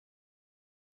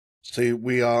So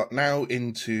we are now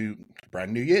into a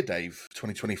brand new year, Dave.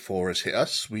 2024 has hit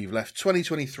us. We've left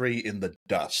 2023 in the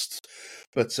dust.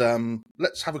 But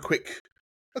let's have a quick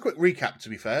recap, to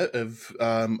be fair, of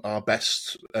our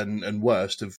best and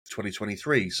worst of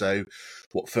 2023. So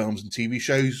what films and TV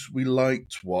shows we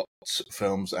liked, what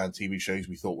films and TV shows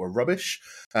we thought were rubbish.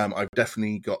 I've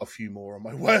definitely got a few more on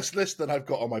my worst list than I've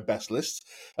got on my best list.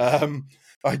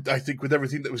 I think with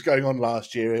everything that was going on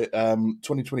last year,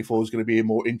 2024 is going to be a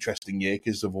more interesting year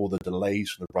because of all the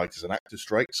delays from the writers and actors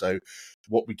strike. So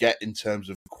what we get in terms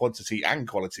of quantity and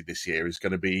quality this year is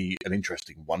going to be an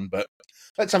interesting one. But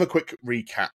let's have a quick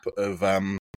recap of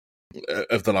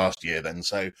the last year then.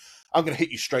 So I'm going to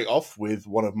hit you straight off with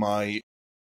one of my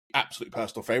absolute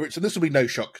personal favourites, and this will be no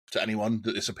shock to anyone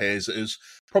that this appears as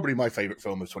probably my favourite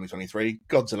film of 2023,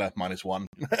 Godzilla -1.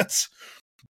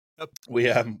 We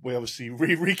obviously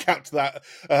recapped that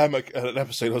an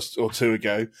episode or two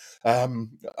ago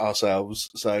ourselves.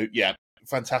 So yeah,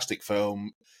 fantastic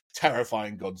film,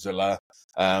 terrifying Godzilla.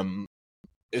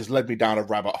 Has led me down a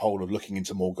rabbit hole of looking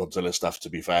into more Godzilla stuff, to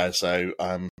be fair. So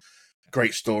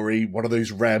great story, one of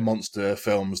those rare monster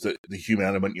films that the human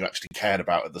element you actually cared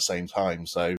about at the same time.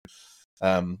 So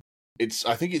I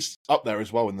think it's up there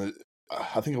as well.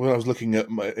 I think when I was looking at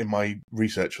in my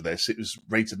research for this, it was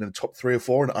rated in the top 3 or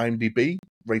 4 in IMDb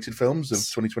rated films of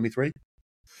 2023.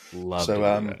 Love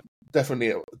so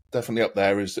definitely up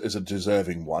there as a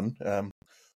deserving one.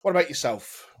 What about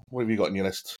yourself? What have you got on your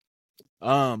list?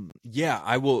 Yeah,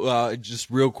 I will just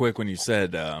real quick, when you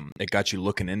said it got you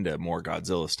looking into more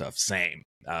Godzilla stuff, same.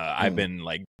 I've been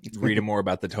like reading more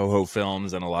about the Toho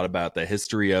films and a lot about the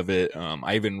history of it.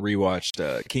 I even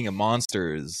rewatched King of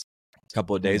Monsters a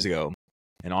couple of days ago,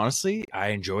 and honestly, I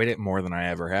enjoyed it more than I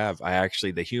ever have.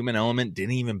 The human element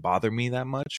didn't even bother me that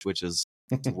much, which is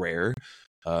rare.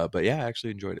 But yeah, I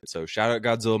actually enjoyed it. So shout out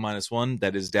Godzilla -1.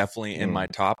 That is definitely in my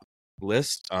top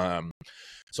list.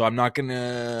 So I'm not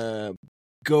gonna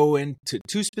go into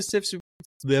too specifics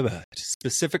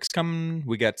coming.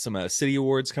 We got some City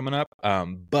Awards coming up.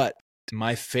 But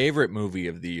my favorite movie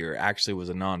of the year actually was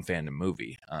a non-fandom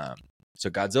movie. So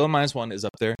Godzilla -1 is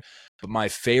up there, but my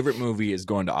favorite movie is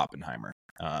going to Oppenheimer.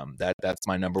 That's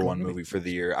my number one movie for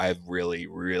the year. I really,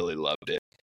 really loved it.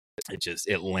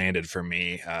 It landed for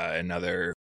me.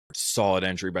 Another solid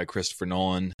entry by Christopher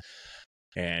Nolan.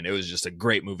 And it was just a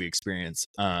great movie experience.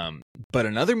 But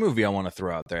another movie I want to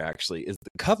throw out there actually is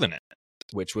The Covenant,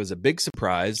 which was a big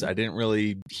surprise. I didn't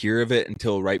really hear of it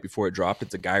until right before it dropped.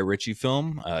 It's a Guy Ritchie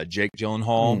film. Jake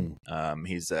Gyllenhaal.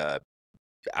 He's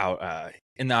out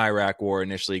in the Iraq War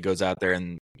initially. He goes out there,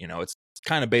 and it's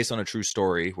kind of based on a true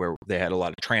story where they had a lot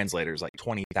of translators. Like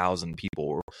 20,000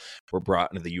 people were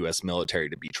brought into the U.S. military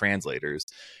to be translators.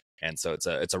 And so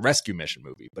it's a rescue mission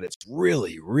movie, but it's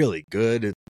really, really good.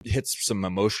 It hits some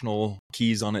emotional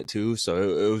keys on it too,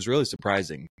 so it was really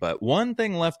surprising. But one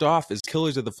thing left off is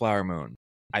Killers of the Flower Moon.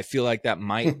 I feel like that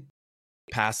might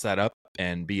pass that up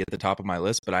and be at the top of my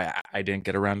list, but I didn't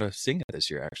get around to seeing it this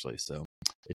year, actually, so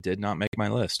it did not make my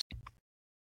list.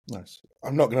 Nice.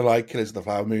 I'm not going to lie, Killers of the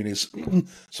Flower Moon is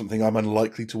something I'm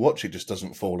unlikely to watch. It just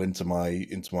doesn't fall into my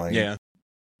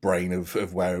brain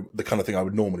of where the kind of thing I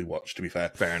would normally watch, to be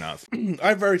fair. Fair enough. I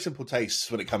have very simple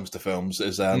tastes when it comes to films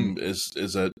as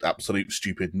an absolute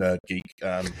stupid nerd geek.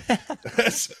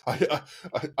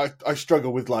 I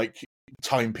struggle with like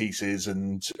timepieces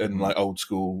and like old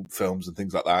school films and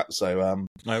things like that. So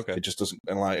it just doesn't,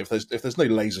 and like if there's no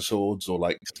laser swords or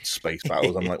like space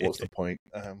battles, I'm like, what's the point?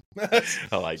 I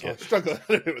like it. I struggle a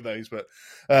little bit with those, but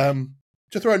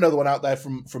to throw another one out there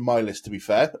from my list, to be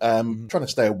fair, trying to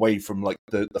stay away from like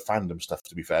the fandom stuff,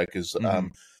 to be fair, because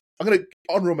I'm going to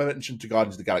honourable mention to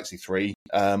Guardians of the Galaxy 3.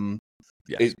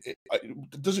 It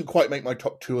doesn't quite make my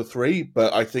top 2 or 3,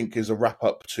 but I think is a wrap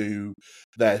up to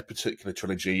their particular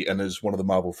trilogy, and as one of the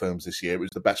Marvel films this year, it was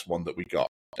the best one that we got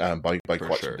by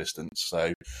quite some distance.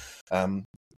 So,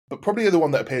 but probably the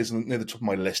one that appears near the top of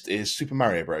my list is Super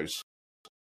Mario Bros.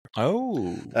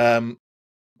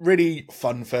 Really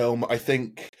fun film. I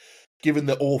think, given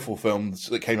the awful films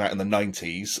that came out in the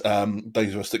 90s,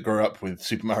 those of us that grew up with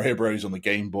Super Mario Bros. On the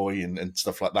Game Boy and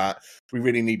stuff like that, we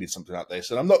really needed something like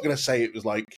this. And I'm not going to say it was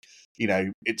like,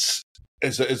 it's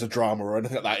as a drama or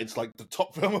anything like that. It's like the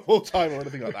top film of all time or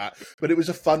anything like that. But it was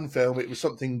a fun film. It was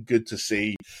something good to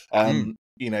see.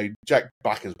 Jack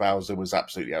Black as Bowser was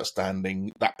absolutely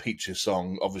outstanding. That Peaches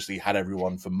song obviously had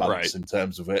everyone for months in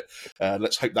terms of it.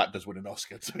 Let's hope that does win an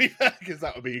Oscar, to be fair, because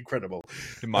that would be incredible.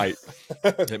 It might.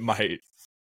 It might.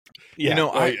 Yeah,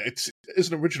 it's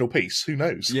an original piece. Who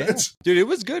knows? Yeah, dude, it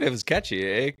was good. It was catchy.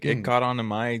 It caught on to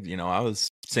my. I was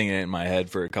singing it in my head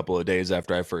for a couple of days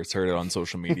after I first heard it on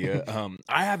social media.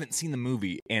 I haven't seen the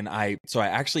movie, and I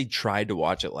actually tried to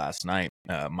watch it last night.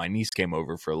 My niece came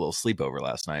over for a little sleepover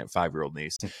last night, 5-year-old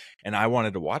niece, and I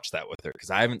wanted to watch that with her because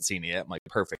I haven't seen it yet. I'm like,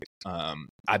 perfect.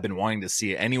 I've been wanting to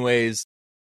see it anyways,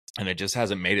 and it just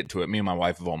hasn't made it to it. Me and my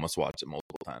wife have almost watched it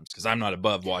multiple times because I'm not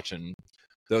above watching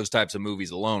those types of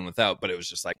movies alone without, but it was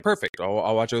just like, perfect.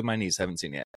 I'll watch it with my niece. Haven't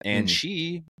seen it yet. And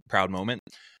she, proud moment,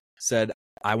 said,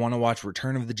 I want to watch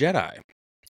Return of the Jedi.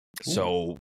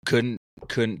 So couldn't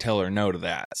tell her no to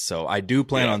that. So I do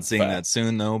plan on seeing that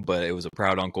soon though, but it was a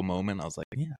proud uncle moment. I was like,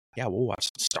 yeah, we'll watch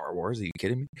Star Wars. Are you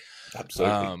kidding me?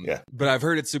 Absolutely. Yeah. But I've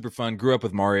heard it's super fun. Grew up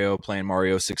with Mario, playing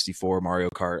Mario 64, Mario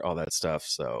Kart, all that stuff.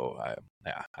 So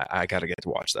I got to get to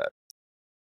watch that.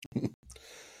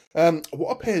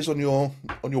 What appears on your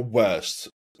worst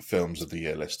films of the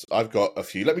year list? I've got a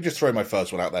few. Let me just throw my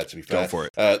first one out there, to be fair. Go for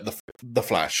it. The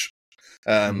Flash.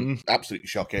 Absolutely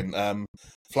shocking.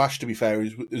 Flash, to be fair,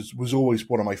 was always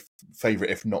one of my favorite,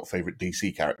 if not favorite,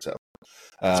 DC character.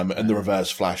 And the Reverse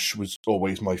Flash was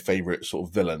always my favorite sort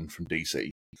of villain from DC.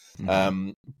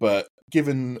 But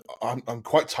given I'm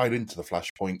quite tied into the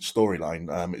Flashpoint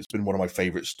storyline, it's been one of my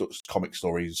favorite comic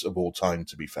stories of all time,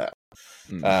 to be fair.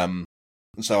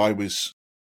 So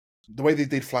the way they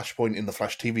did Flashpoint in the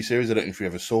Flash TV series, I don't know if you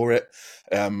ever saw it.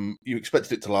 You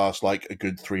expected it to last like a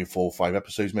good 3 or 4 or 5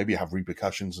 episodes, maybe have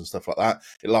repercussions and stuff like that.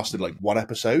 It lasted like 1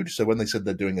 episode. So when they said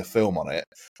they're doing a film on it,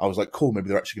 I was like, cool, maybe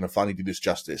they're actually going to finally do this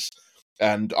justice.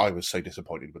 And I was so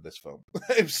disappointed with this film.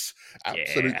 It was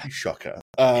absolutely shocker.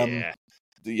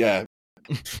 Yeah.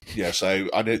 So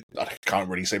I can't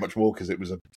really say much more because it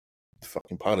was a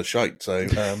fucking pile of shite. So,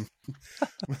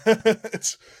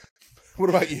 what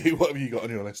about you? What have you got on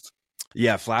your list?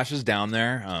 Yeah, Flash is down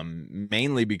there,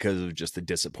 mainly because of just the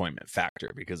disappointment factor,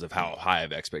 because of how high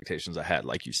of expectations I had,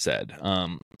 like you said.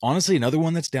 Honestly, another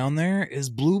one that's down there is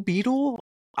Blue Beetle.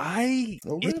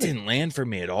 It didn't land for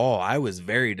me at all. I was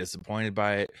very disappointed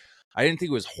by it. I didn't think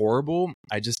it was horrible.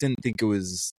 I just didn't think it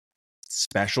was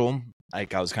special.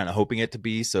 Like I was kind of hoping it to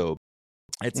be. So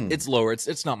it's lower.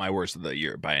 It's not my worst of the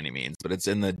year by any means, but it's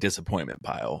in the disappointment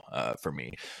pile for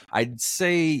me. I'd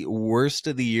say worst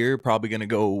of the year, probably going to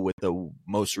go with the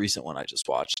most recent one I just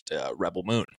watched, Rebel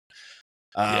Moon.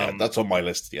 That's on my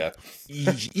list. Yeah.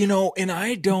 And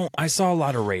I saw a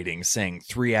lot of ratings saying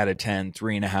 3 out of 10,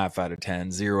 3.5 out of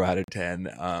 10, 0 out of 10.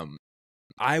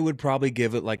 I would probably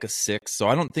give it like a 6. So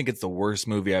I don't think it's the worst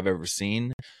movie I've ever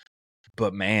seen,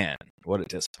 but man, what a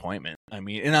disappointment. I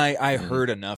mean, and I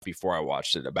heard enough before I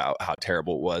watched it about how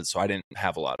terrible it was. So I didn't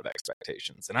have a lot of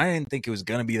expectations, and I didn't think it was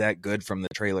going to be that good from the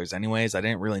trailers anyways. I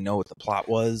didn't really know what the plot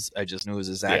was. I just knew it was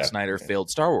a Zack Snyder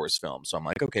failed Star Wars film. So I'm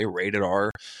like, okay, rated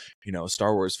R,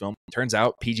 Star Wars film. Turns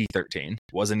out PG-13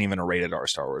 wasn't even a rated R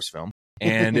Star Wars film.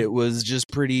 And it was just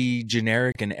pretty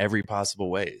generic in every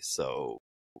possible way. So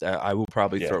I will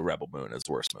probably throw Rebel Moon as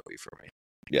worst movie for me.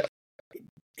 Yeah.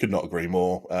 Could not agree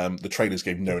more. The trailers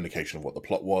gave no indication of what the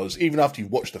plot was. Even after you've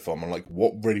watched the film, I'm like,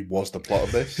 what really was the plot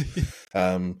of this?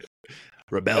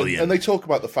 Rebellion. And they talk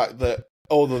about the fact that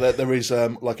although there is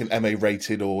like an MA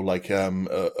rated or like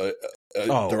a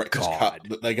director's cut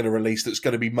that they're going to release that's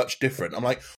going to be much different. I'm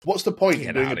like, what's the point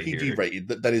in doing a PG rated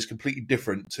that is completely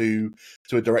different to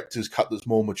a director's cut that's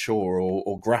more mature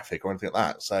or graphic or anything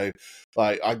like that? So,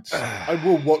 like, I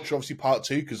will watch obviously part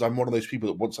 2 because I'm one of those people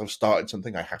that once I've started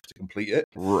something, I have to complete it.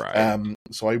 Right.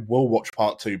 So I will watch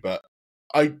part 2, but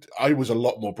I was a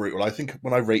lot more brutal. I think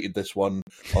when I rated this one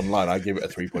online, I gave it a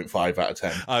 3.5 out of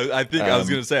 10. I think I was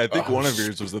going to say, I think one of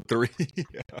yours was a 3.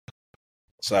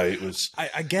 So it was,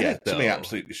 I get it though. To me,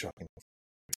 absolutely shocking.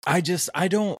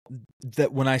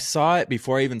 When I saw it,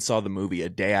 before I even saw the movie, a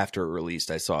day after it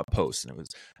released, I saw a post and it was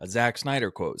a Zack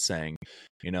Snyder quote saying,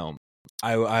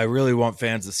 I really want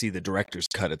fans to see the director's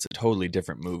cut. It's a totally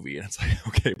different movie. And it's like,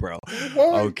 okay, bro.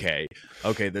 What? Okay.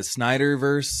 The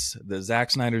Snyderverse, the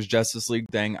Zack Snyder's Justice League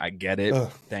thing, I get it.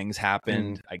 Things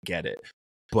happened. I get it.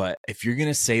 But if you're going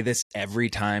to say this every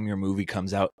time your movie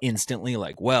comes out instantly,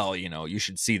 like, well, you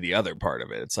should see the other part of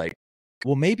it. It's like,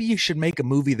 well, maybe you should make a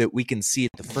movie that we can see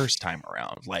it the first time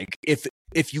around. Like, if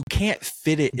you can't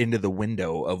fit it into the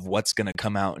window of what's going to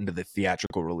come out into the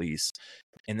theatrical release,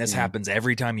 and this happens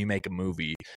every time you make a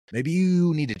movie, maybe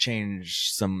you need to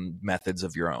change some methods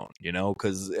of your own,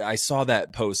 because I saw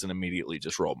that post and immediately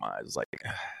just rolled my eyes. Like,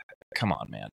 come on,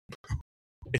 man.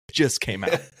 It just came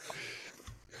out.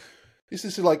 This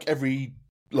is like every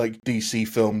like DC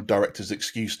film director's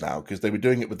excuse now, because they were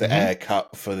doing it with the air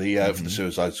cut for the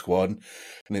Suicide Squad,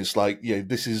 and it's like,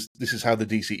 this is how the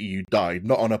DCEU died,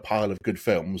 not on a pile of good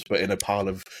films, but in a pile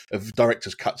of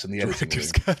director's cuts in the editing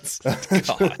Director's room. cuts.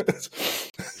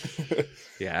 God.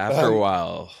 Yeah, after a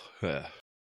while.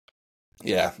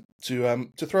 Yeah, to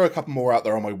throw a couple more out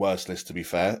there on my worst list, to be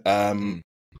fair,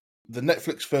 the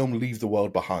Netflix film Leave the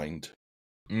World Behind.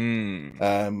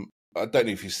 I don't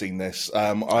know if you've seen this.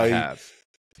 I have.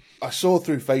 I saw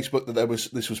through Facebook that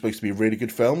this was supposed to be a really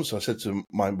good film, so I said to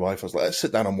my wife, I was like, let's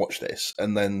sit down and watch this.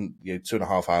 And then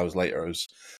 2.5 hours later, I was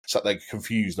sat there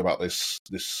confused about this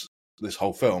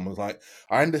whole film. I was like,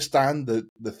 I understand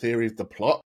the theory of the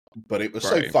plot, but it was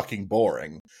so fucking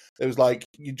boring. It was like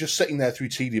you're just sitting there through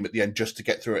tedium at the end just to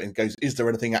get through it, and goes, is there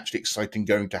anything actually exciting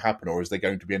going to happen, or is there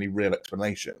going to be any real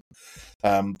explanation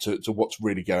to what's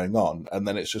really going on? And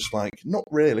then it's just like, not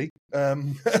really.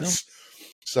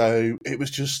 So it was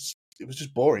just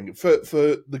boring for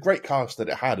the great cast that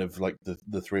it had of like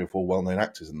the 3 or 4 well-known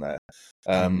actors in there.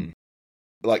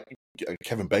 Like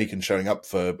Kevin Bacon showing up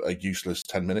for a useless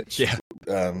 10 minutes. Yeah.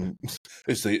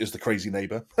 Is the crazy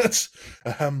neighbor. Apart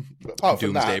from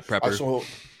Doomsday that, Prepper.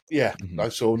 I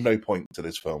saw no point to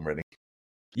this film really.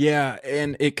 Yeah,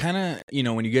 and it kind of,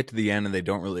 when you get to the end and they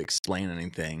don't really explain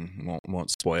anything,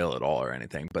 won't spoil it all or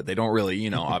anything, but they don't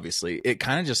really, obviously, it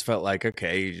kind of just felt like,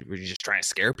 okay, were you just trying to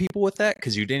scare people with that?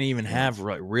 Because you didn't even have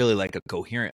really like a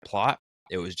coherent plot.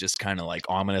 It was just kind of like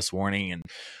ominous warning. And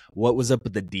what was up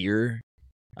with the deer?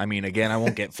 I mean, again, I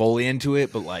won't get fully into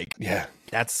it, but like, that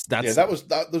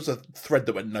was a thread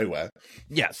that went nowhere.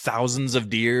 Yeah, thousands of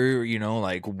deer,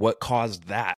 like what caused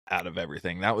that out of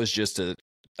everything? That was just a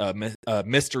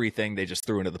mystery thing they just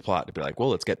threw into the plot to be like, well,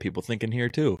 let's get people thinking here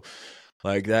too,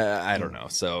 like that. I don't know.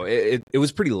 So it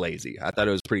was pretty lazy. I thought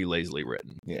it was pretty lazily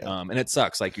written. And it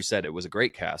sucks, like you said, it was a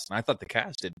great cast, and I thought the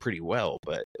cast did pretty well,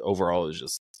 but overall it was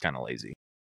just kind of lazy.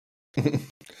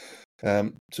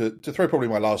 To throw probably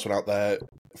my last one out there,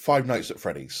 Five Nights at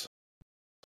Freddy's.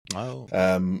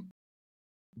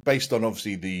 Based on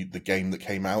obviously the game that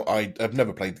came out. I've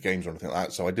never played the games or anything like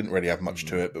that, so I didn't really have much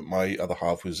to it, but my other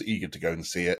half was eager to go and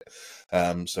see it.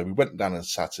 So we went down and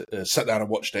sat down and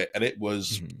watched it, and it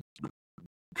was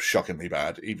shockingly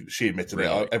bad. Even she admitted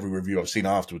it. Every review I've seen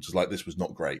afterwards is like, this was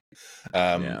not great.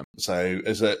 So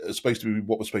as supposed to be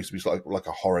what was supposed to be like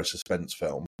a horror suspense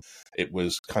film, it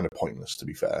was kind of pointless, to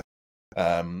be fair.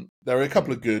 There are a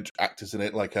couple of good actors in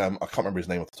it, like I can't remember his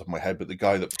name off the top of my head, but the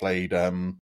guy that played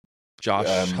Josh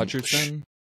Hutcherson,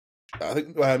 I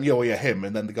think. Him,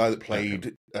 and then the guy that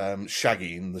played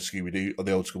Shaggy in the Scooby-Doo, or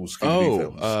the old school Scooby-Doo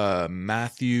films.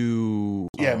 Matthew.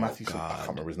 Yeah, Matthew. I can't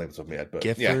remember his name off the top of my head, but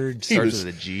Gifford starts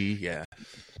with a G. Yeah,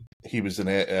 he was in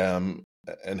it,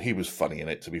 and he was funny in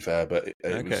it. To be fair, but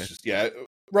it was just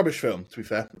rubbish film. To be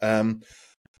fair. And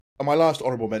my last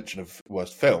honourable mention of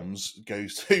worst films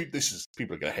goes to,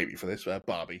 people are going to hate me for this,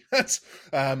 Barbie.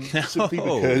 Simply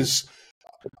because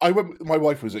my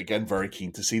wife was again very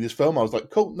keen to see this film. I was like,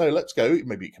 cool, no, let's go.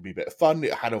 Maybe it could be a bit of fun.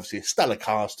 It had obviously a stellar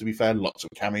cast, to be fair, lots of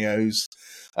cameos.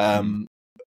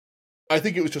 I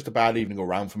think it was just a bad evening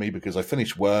around for me because I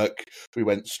finished work. We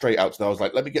went straight out to there. I was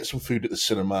like, let me get some food at the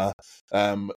cinema.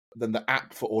 Then the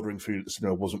app for ordering food at the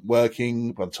cinema wasn't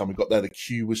working. By the time we got there, the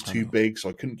queue was too big, so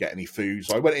I couldn't get any food.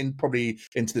 So I went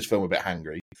into this film a bit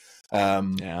hangry.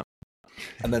 And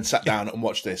then sat down and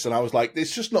watched this. And I was like,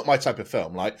 it's just not my type of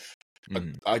film. Like,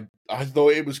 I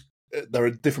thought it was, there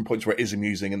are different points where it is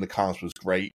amusing and the cast was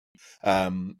great.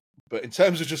 But in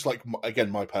terms of just like, again,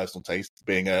 my personal taste,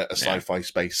 being a sci-fi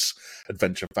space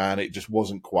adventure fan, it just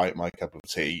wasn't quite my cup of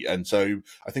tea. And so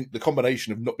I think the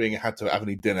combination of not being had to have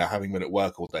any dinner, having been at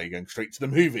work all day, going straight to the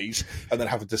movies, and then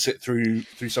having to sit through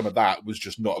some of that was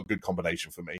just not a good combination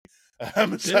for me. I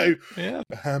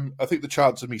think the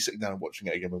chance of me sitting down and watching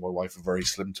it again with my wife are very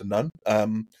slim to none.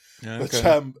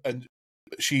 But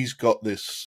she's got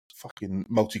this fucking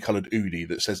multicolored Oodie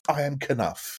that says "I am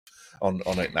Knuff" on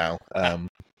it now.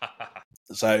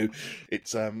 So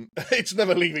it's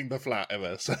never leaving the flat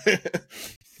ever. So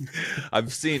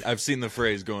I've seen the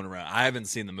phrase going around. I haven't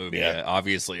seen the movie yet.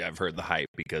 Obviously, I've heard the hype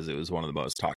because it was one of the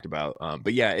most talked about.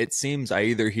 But yeah, it seems I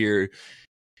either hear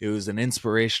it was an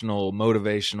inspirational,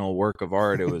 motivational work of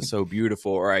art. It was so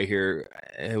beautiful, or I hear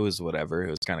it was whatever. It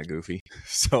was kind of goofy.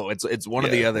 So it's one or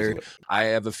the other. I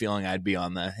have a feeling I'd be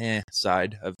on the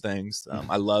side of things.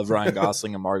 I love Ryan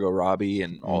Gosling and Margot Robbie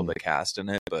and all the cast in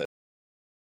it, but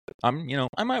I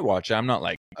might watch it. I'm not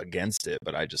like against it,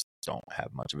 but I just don't have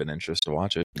much of an interest to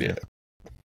watch it. Yeah.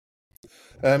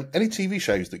 Any TV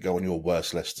shows that go on your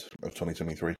worst list of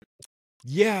 2023?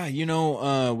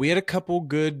 Yeah, we had a couple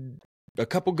good a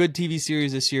couple good TV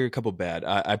series this year, a couple bad.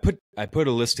 I put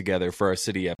a list together for our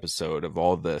city episode of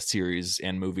all the series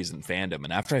and movies in fandom,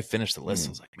 and after I finished the list, I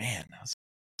was like, man,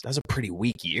 that was a pretty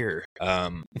weak year.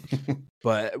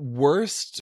 But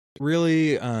worst,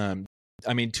 really,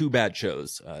 I mean, two bad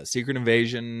shows. Secret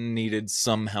Invasion needed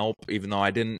some help, even though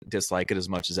I didn't dislike it as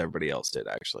much as everybody else did,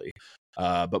 actually.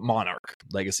 But Monarch,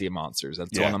 Legacy of Monsters,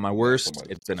 that's one of my worst.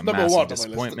 It's been a massive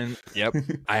disappointment. Yep.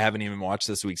 I haven't even watched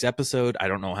this week's episode. I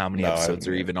don't know how many episodes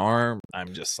there even are.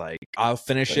 I'm just like, I'll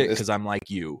finish it because I'm like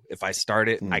you. If I start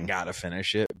it, I gotta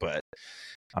finish it, but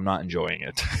I'm not enjoying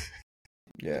it.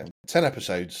 Yeah, 10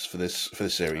 episodes for this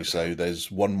series, so there's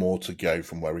one more to go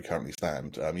from where we currently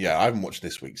stand. I haven't watched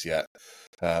this week's yet,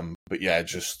 but yeah,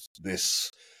 just this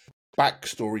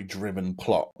backstory-driven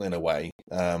plot in a way,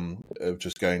 of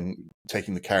just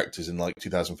taking the characters in like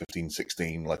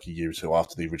 2015-16, like a year or two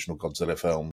after the original Godzilla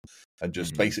film, and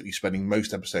just basically spending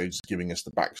most episodes giving us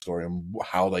the backstory and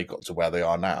how they got to where they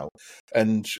are now.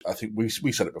 And I think we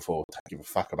said it before, don't give a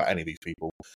fuck about any of these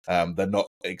people. They're not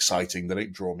exciting. They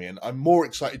don't draw me in. I'm more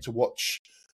excited to watch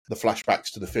the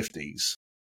flashbacks to the 50s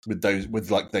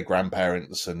with like their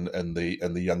grandparents and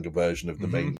the younger version of the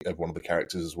main of one of the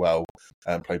characters as well,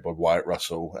 played by Wyatt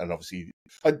Russell. And obviously,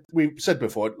 we said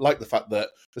before, I like the fact that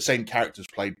the same characters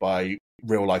played by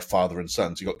real life father and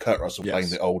son. So you got Kurt Russell playing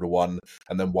the older one,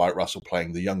 and then Wyatt Russell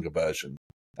playing the younger version.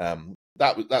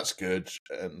 That's good.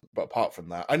 But apart from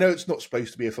that, I know it's not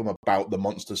supposed to be a film about the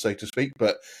monsters, so to speak,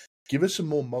 but give us some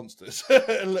more monsters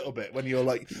a little bit when you're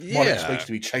like, Monarch's supposed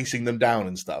to be chasing them down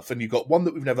and stuff. And you've got one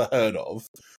that we've never heard of,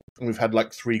 and we've had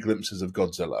like 3 glimpses of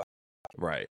Godzilla.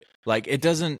 Right. Like it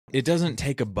doesn't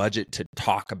take a budget to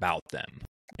talk about them.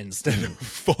 Instead of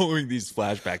following these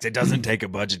flashbacks, it doesn't take a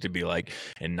budget to be like,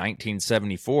 in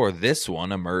 1974, this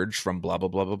one emerged from blah, blah,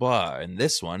 blah, blah, blah. And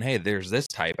this one, hey, there's this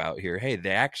type out here. Hey,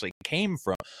 they actually came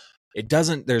from...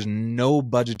 There's no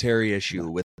budgetary issue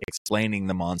with explaining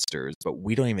the monsters, but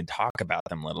we don't even talk about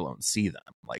them, let alone see them.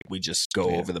 Like, we just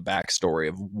go over the backstory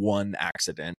of one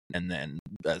accident and then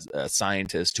a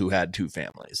scientist who had 2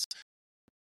 families.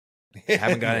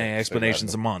 Haven't got any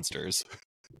explanations of monsters.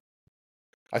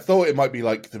 I thought it might be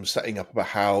like them setting up about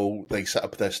how they set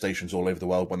up their stations all over the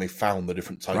world when they found the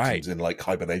different titans in like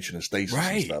hibernation and stasis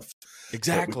and stuff.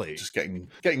 Exactly. Just getting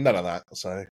none of that.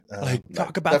 So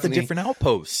talk about the different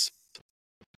outposts.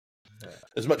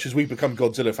 As much as we've become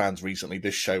Godzilla fans recently,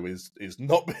 this show is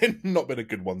not been a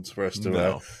good one for us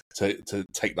to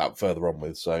take that further on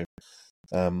with. So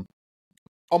on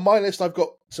my list, I've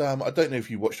got I don't know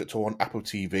if you watched it at all on Apple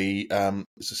TV.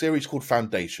 It's a series called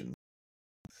Foundation.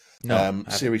 No,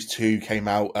 Series 2 came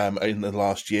out in the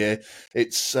last year.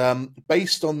 It's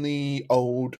based on the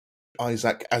old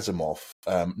Isaac Asimov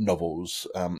novels.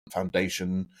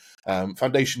 Foundation.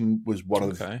 Foundation was one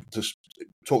of just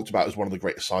talked about as one of the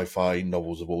great sci-fi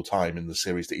novels of all time in the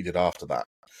series that he did after that.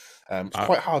 It's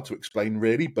quite hard to explain,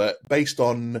 really, but based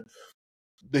on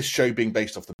this show being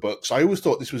based off the books, I always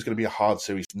thought this was going to be a hard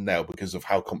series to nail because of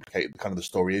how complicated kind of the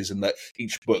story is, and that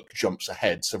each book jumps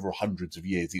ahead several hundreds of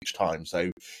years each time.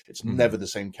 So it's never the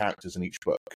same characters in each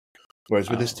book. Whereas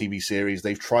with this TV series,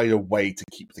 they've tried a way to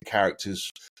keep the characters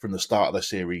from the start of the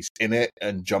series in it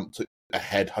and jumped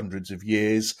ahead hundreds of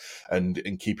years and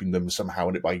keeping them somehow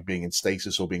in it by being in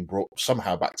stasis or being brought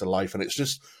somehow back to life. And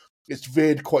it's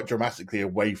veered quite dramatically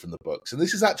away from the books. And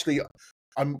this is actually...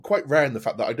 I'm quite rare in the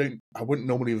fact that I wouldn't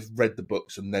normally have read the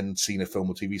books and then seen a film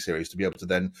or TV series to be able to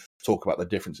then talk about the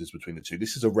differences between the two.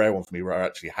 This is a rare one for me where I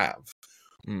actually have.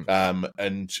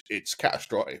 And it's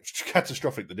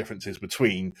catastrophic the differences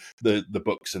between the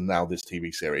books and now this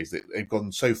TV series. They've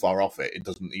gone so far off it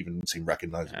doesn't even seem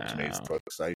recognizable to me as the book.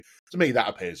 So to me, that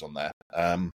appears on there.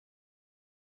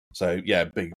 So yeah,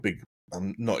 big.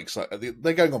 I'm not excited.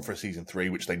 They're going on for a season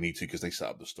 3, which they need to because they set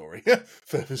up the story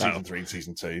for season 3 and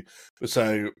season 2. But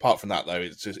so apart from that, though,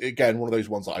 it's just again one of those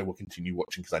ones that I will continue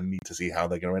watching because I need to see how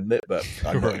they're going to end it. But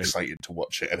I'm not excited to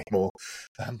watch it anymore.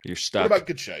 You're stuck. What about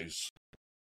good shows?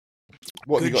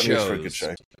 What have you got in for a good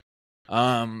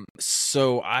show?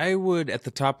 So I would at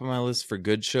the top of my list for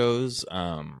good shows.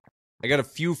 I got a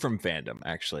few from fandom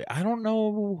actually. I don't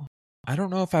know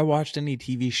if I watched any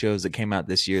TV shows that came out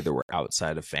this year that were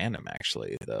outside of fandom,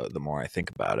 actually, the more I think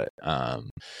about it.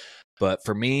 But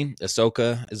for me,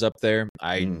 Ahsoka is up there.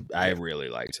 I really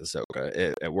liked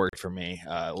Ahsoka. It worked for me.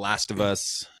 Last of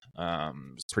Us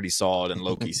was pretty solid, and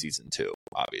Loki season 2,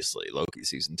 obviously. Loki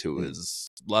season 2 is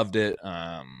loved it.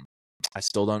 I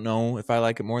still don't know if I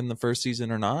like it more than the first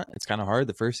season or not. It's kind of hard.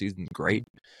 The first season's great.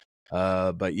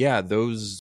 But yeah,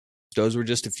 those were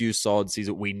just a few solid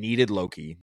seasons. We needed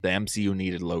Loki. The MCU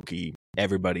needed Loki.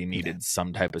 everybody needed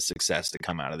some type of success to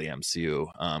come out of the MCU,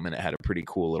 and it had a pretty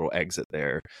cool little exit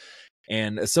there.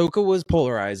 And Ahsoka was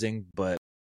polarizing, but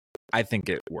I think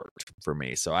it worked for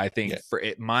me. So I think for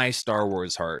it, my Star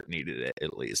Wars heart needed it.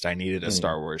 At least I needed a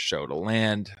Star Wars show to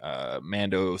land.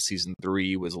 Mando season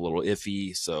 3 was a little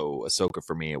iffy, so Ahsoka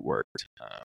for me it worked.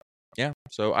 Yeah.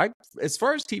 So as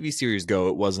far as TV series go,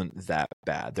 it wasn't that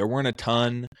bad. There weren't a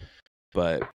ton,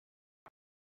 but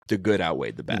the good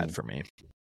outweighed the bad for me.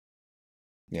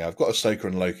 Yeah, I've got Ahsoka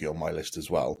and Loki on my list as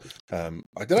well.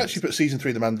 I did actually put season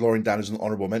 3 of The Mandalorian down as an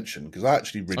honourable mention because I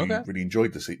actually really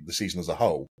enjoyed the season as a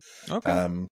whole. Okay.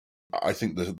 I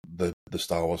think the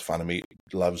Star Wars fan of me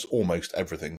loves almost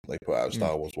everything they put out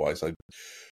Star Wars wise.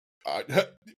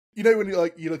 You know when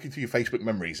you're looking through your Facebook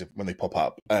memories when they pop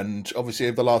up, and obviously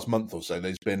over the last month or so,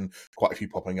 there's been quite a few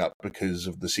popping up because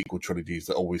of the sequel trilogies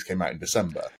that always came out in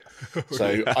December.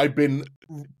 So I've been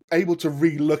able to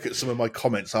re-look at some of my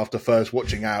comments after first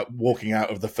walking out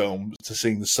of the film to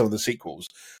seeing some of the sequels,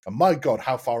 and my God,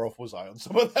 how far off was I on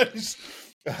some of those?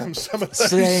 Some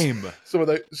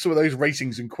of those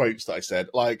ratings and quotes that I said.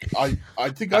 Like I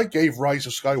think I gave Rise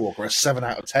of Skywalker a 7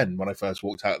 out of 10 when I first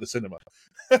walked out of the cinema.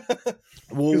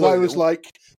 Because I was like,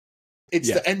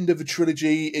 it's the end of a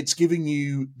trilogy. It's giving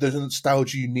you the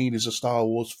nostalgia you need as a Star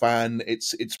Wars fan.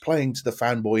 It's playing to the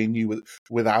fanboy in you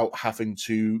without having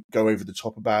to go over the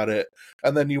top about it.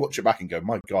 And then you watch it back and go,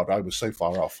 my God, I was so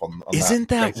far off on Isn't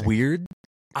that weird?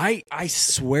 I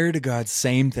swear to God,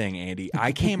 same thing, Andy.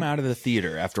 I came out of the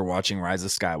theater after watching Rise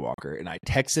of Skywalker, and I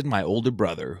texted my older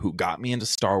brother, who got me into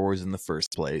Star Wars in the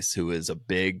first place, who is a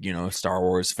big, Star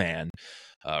Wars fan.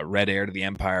 Read Heir to the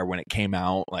Empire when it came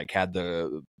out, like had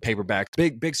the paperback,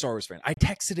 big Star Wars fan. I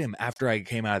texted him after I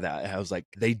came out of that. I was like,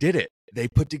 they did it. They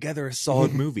put together a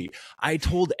solid movie. I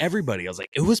told everybody, I was like,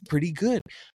 it was pretty good.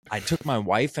 I took my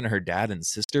wife and her dad and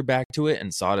sister back to it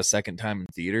and saw it a second time in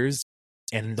theaters.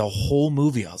 And the whole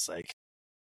movie, I was like,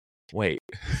 wait,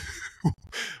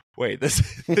 this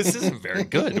isn't very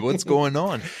good. What's going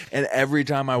on? And every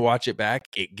time I watch it back,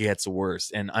 it gets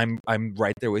worse. And I'm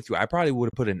right there with you. I probably would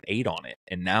have put an 8 on it.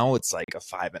 And now it's like a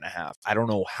 5.5. I don't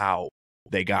know how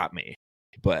they got me,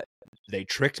 but they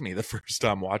tricked me the first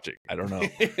time watching. I don't know.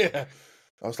 Yeah.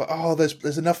 I was like, oh,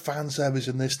 there's enough fan service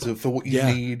in this for what you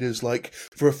need is like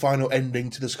for a final ending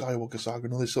to the Skywalker saga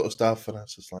and all this sort of stuff. And I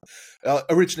was just like,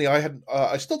 originally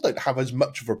I still don't have as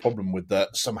much of a problem with the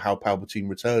somehow Palpatine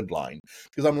returned line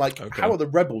because I'm like, how are the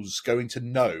rebels going to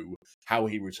know how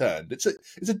he returned? It's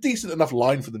a decent enough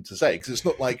line for them to say because it's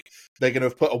not like they're going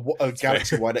to put a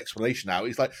galaxy wide explanation out.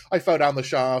 He's like, I fell down the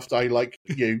shaft. I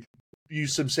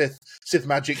use some Sith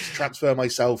magic to transfer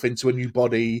myself into a new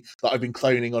body that I've been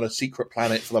cloning on a secret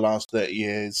planet for the last 30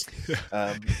 years.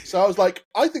 So I was like,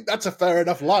 I think that's a fair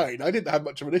enough line. I didn't have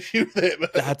much of an issue with it.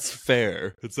 But... That's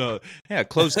fair. It's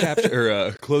closed capture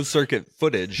or closed circuit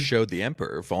footage showed the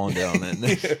Emperor falling down, and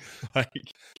it's like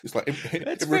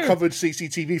it recovered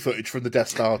CCTV footage from the Death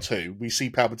Star 2. We see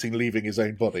Palpatine leaving his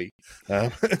own body.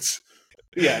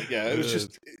 Yeah, it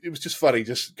was just funny,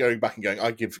 just going back and going.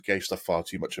 I gave stuff far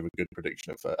too much of a good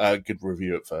prediction good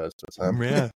review at first. But,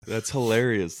 yeah, that's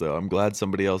hilarious though. I'm glad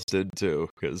somebody else did too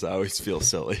because I always feel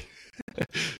silly.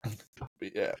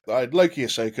 But yeah, I had Loki,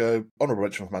 Ahsoka, honorable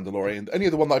mention of Mandalorian. Any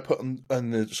other one that I put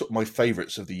on the sort of my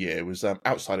favourites of the year was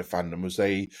outside of fandom was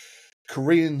a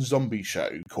Korean zombie show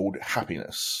called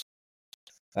Happiness.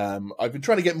 I've been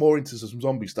trying to get more into some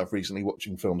zombie stuff recently,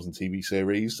 watching films and TV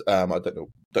series. I don't know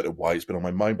why it's been on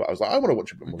my mind, but I was like, I want to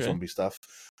watch a bit more zombie stuff.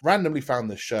 Randomly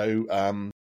found this show,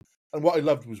 and what I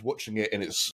loved was watching it in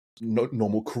its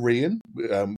normal Korean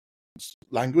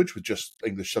language with just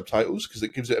English subtitles because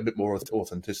it gives it a bit more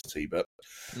authenticity. But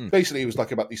basically, it was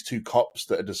like about these two cops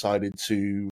that had decided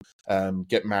to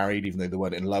get married even though they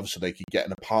weren't in love, so they could get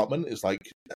an apartment. It's like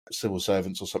civil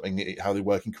servants or something, how they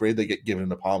work in Korea. They get given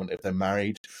an apartment if they're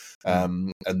married,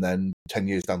 and then 10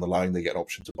 years down the line they get an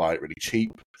option to buy it really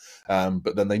cheap,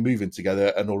 but then they move in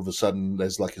together and all of a sudden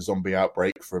there's like a zombie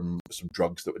outbreak from some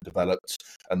drugs that were developed,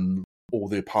 and all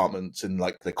the apartments in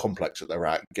like the complex that they're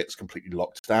at gets completely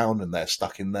locked down and they're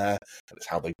stuck in there, and it's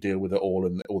how they deal with it all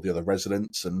and all the other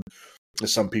residents. And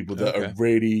there's some people that are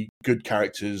really good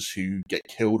characters who get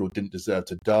killed or didn't deserve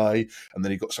to die, and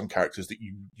then you've got some characters that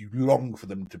you long for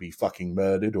them to be fucking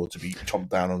murdered or to be chomped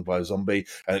down on by a zombie,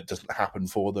 and it doesn't happen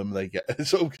for them. They get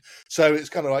so it's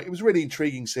kind of like, it was a really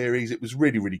intriguing series. It was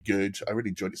really, really good. I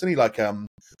really enjoyed it. It's only like I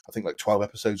think like 12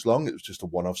 episodes long. It was just a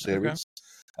one-off series.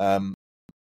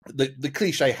 The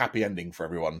cliche happy ending for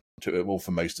everyone,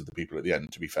 for most of the people at the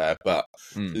end, to be fair. But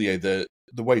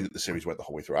the way that the series went the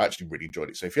whole way through, I actually really enjoyed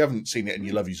it. So if you haven't seen it and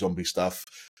you love your zombie stuff,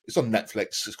 It's on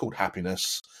Netflix. It's called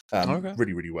Happiness. Okay.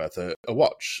 Really, really worth a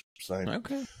watch. So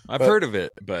Okay. I've heard of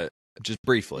it, but just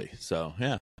briefly. So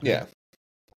yeah.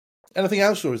 Anything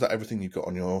else, or is that everything you've got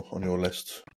on your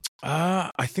list?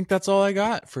 I think that's all I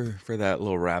got for that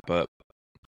little wrap up.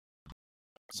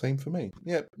 Same for me.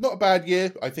 Yeah, not a bad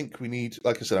year. I think we need,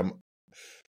 like I said, I'm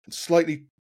slightly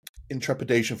in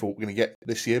trepidation for what we're going to get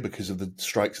this year because of the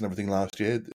strikes and everything last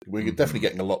year. We're definitely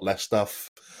getting a lot less stuff,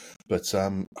 but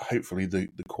hopefully the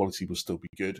quality will still be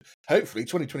good. Hopefully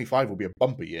 2025 will be a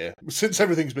bumper year since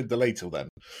everything's been delayed till then.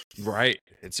 Right.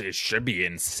 It should be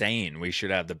insane. We should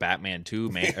have the Batman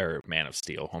 2 or Man of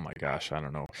Steel. Oh my gosh, I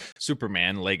don't know.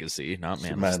 Superman Legacy, not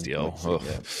Man of Steel.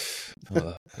 Legacy,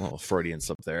 a little Freudian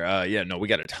slip there. No, we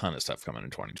got a ton of stuff coming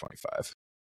in 2025.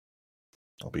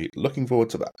 I'll be looking forward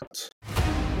to that.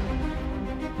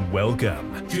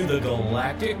 Welcome to the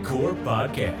Galactic Core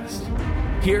Podcast.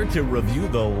 Here to review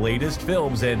the latest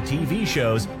films and TV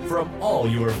shows from all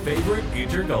your favorite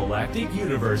intergalactic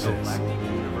universes.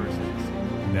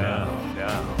 Now,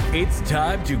 it's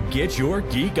time to get your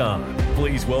geek on.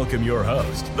 Please welcome your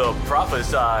host, the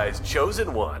prophesized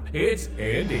chosen one. It's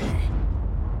Andy.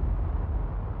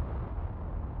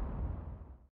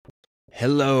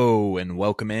 Hello and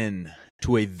welcome in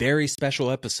to a very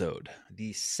special episode,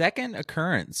 the second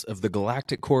occurrence of the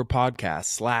Galactic Core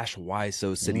Podcast / Why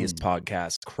So Sidious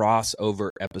podcast crossover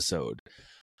episode.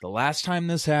 The last time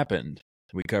this happened,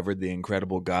 we covered the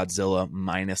incredible Godzilla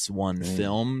 -1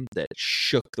 film that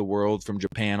shook the world from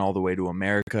Japan all the way to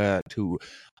America, to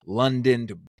London,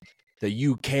 to the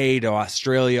UK, to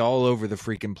Australia, all over the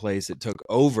freaking place. It took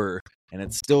over, and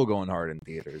it's still going hard in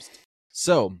theaters.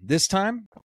 So this time,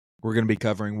 we're going to be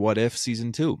covering What If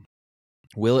Season 2.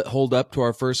 Will it hold up to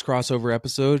our first crossover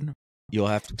episode? You'll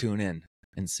have to tune in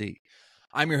and see.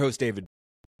 I'm your host, David,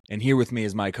 and here with me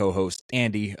is my co-host,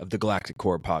 Andy of the Galactic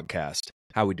Core Podcast.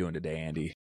 How are we doing today,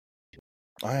 Andy?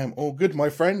 I am all good, my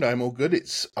friend. I'm all good.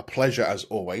 It's a pleasure, as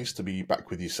always, to be back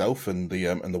with yourself and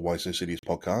the Why So Sidious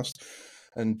podcast.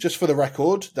 And just for the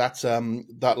record, that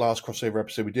last crossover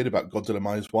episode we did about Godzilla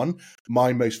 -1,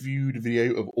 my most viewed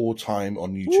video of all time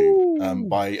on YouTube,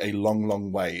 by a long,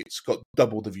 long way. It's got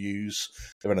double the views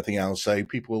of anything else. So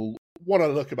people want to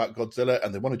look about Godzilla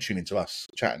and they want to tune into us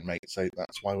chatting, mate. So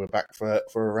that's why we're back for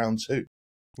a round 2.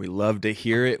 We love to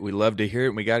hear it. We love to hear it.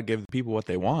 And we got to give the people what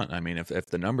they want. I mean, if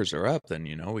the numbers are up, then,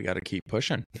 we got to keep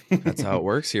pushing. That's how it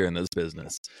works here in this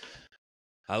business.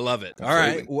 I love it.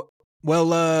 Absolutely. All right. Well,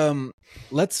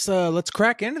 let's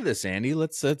crack into this, Andy.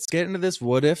 Let's get into this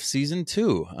What If Season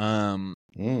 2.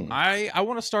 I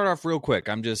want to start off real quick.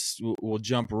 We'll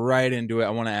jump right into it.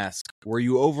 I want to ask, were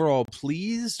you overall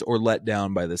pleased or let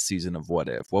down by this season of What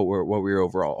If? What were your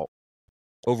overall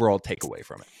takeaway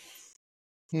from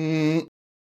it?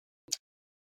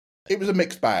 It was a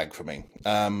mixed bag for me.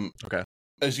 Okay.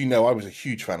 As you know, I was a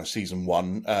huge fan of season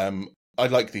 1. I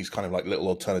like these kind of like little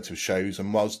alternative shows,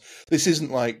 and whilst this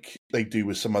isn't like they do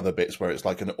with some other bits where it's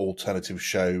like an alternative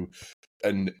show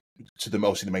and to the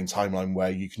main timeline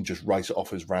where you can just write it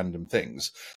off as random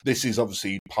things, this is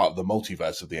obviously part of the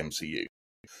multiverse of the MCU.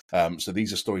 So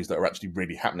these are stories that are actually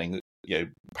really happening,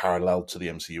 parallel to the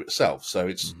MCU itself. So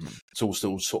it's all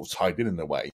still sort of tied in a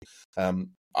way.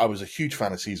 I was a huge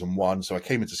fan of season 1, so I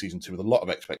came into season 2 with a lot of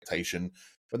expectation.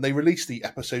 When they released the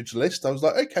episodes list, I was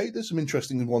like, okay, there's some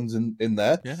interesting ones in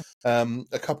there. Yeah.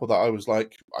 A couple that I was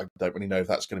like, I don't really know if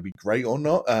that's going to be great or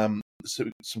not.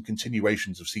 So some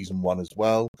continuations of season 1 as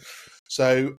well.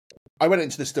 So I went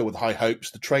into this still with high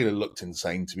hopes. The trailer looked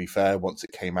insane, to be fair, once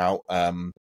it came out. I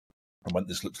went,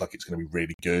 this looks like it's going to be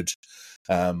really good.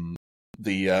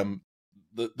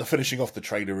 The finishing off the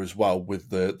trailer as well with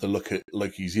the look at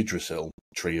Loki's Yggdrasil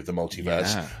tree of the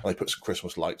multiverse. Yeah. And they put some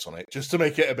Christmas lights on it just to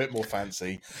make it a bit more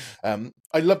fancy.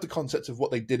 I love the concept of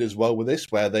what they did as well with this,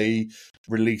 where they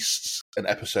released an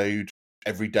episode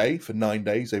every day for 9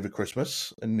 days over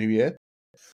Christmas and New Year.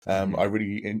 I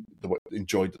really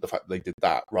enjoyed the fact that they did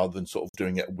that rather than sort of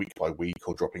doing it week by week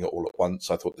or dropping it all at once.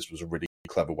 I thought this was a really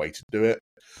clever way to do it.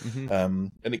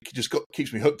 And it just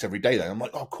keeps me hooked every day. Then I'm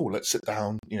like, oh, cool, let's sit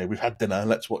down. We've had dinner.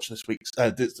 Let's watch let's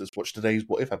watch today's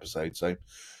What If episode. So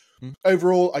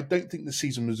overall, I don't think the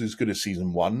season was as good as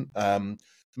season 1,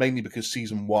 mainly because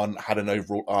season 1 had an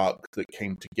overall arc that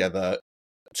came together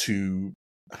to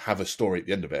have a story at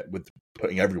the end of it with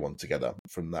putting everyone together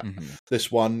from that.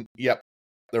 This one, yep,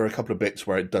 there are a couple of bits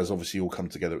where it does obviously all come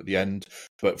together at the end,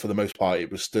 but for the most part,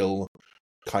 it was still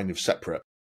kind of separate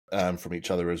from each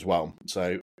other as well.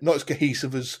 So not as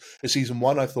cohesive as season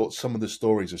 1. I thought some of the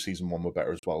stories of season 1 were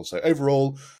better as well. So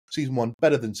overall, season 1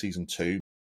 better than season 2,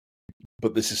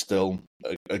 but this is still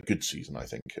a good season, I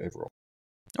think, overall.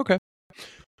 Okay.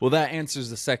 Well, that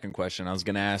answers the second question. I was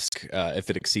going to ask if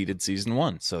it exceeded season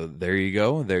 1. So there you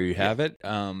go. There you have it.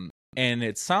 And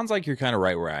it sounds like you're kind of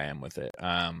right where I am with it.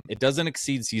 It doesn't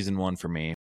exceed season 1 for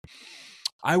me.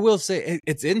 I will say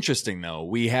it's interesting, though.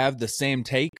 We have the same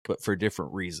take, but for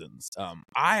different reasons.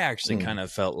 I actually kind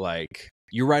of felt like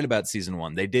you're right about season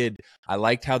 1. I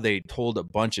liked how they told a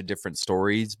bunch of different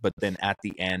stories, but then at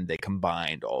the end, they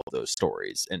combined all of those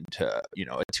stories into,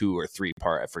 a 2 or 3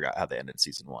 part. I forgot how they ended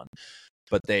season 1.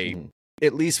 But they,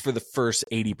 at least for the first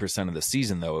 80% of the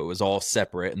season, though, it was all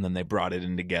separate, and then they brought it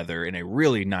in together in a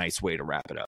really nice way to wrap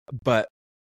it up. But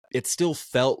it still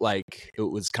felt like it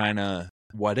was kind of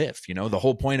what if, the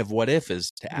whole point of what if is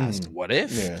to ask, what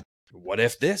if? Yeah. What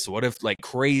if this? What if, like,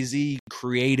 crazy,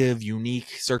 creative, unique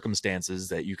circumstances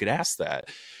that you could ask that?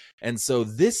 And so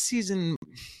this season,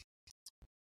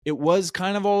 it was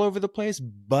kind of all over the place,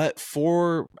 but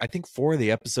I think 4 of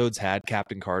the episodes had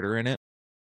Captain Carter in it.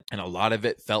 And a lot of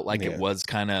it felt like it was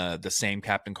kind of the same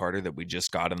Captain Carter that we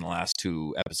just got in the last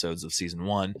 2 episodes of season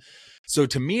 1. So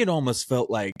to me, it almost felt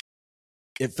like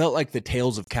the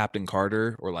Tales of Captain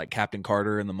Carter, or like Captain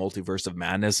Carter in the Multiverse of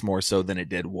Madness, more so than it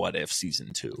did What If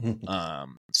season 2.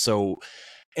 So,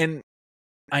 and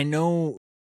I know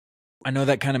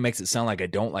that kind of makes it sound like I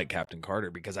don't like Captain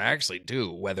Carter, because I actually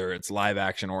do, whether it's live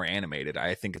action or animated.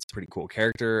 I think it's a pretty cool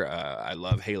character. I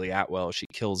love Haley Atwell. She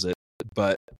kills it.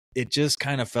 But it just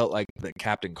kind of felt like the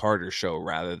Captain Carter show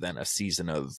rather than a season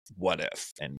of What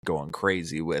If and going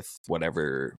crazy with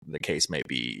whatever the case may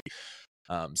be.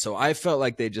 So I felt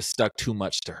like they just stuck too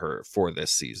much to her for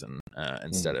this season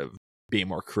instead of being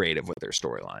more creative with their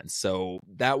storylines. So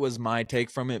that was my take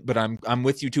from it. But I'm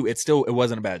with you too. It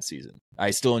wasn't a bad season.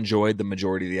 I still enjoyed the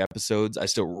majority of the episodes. I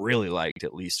still really liked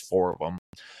at least 4 of them.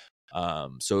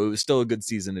 So it was still a good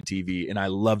season of TV, and I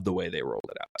loved the way they rolled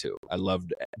it out too. I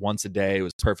loved once a day. It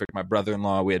was perfect. My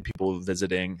brother-in-law, we had people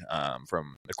visiting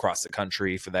from across the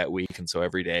country for that week, and so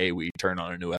every day we turned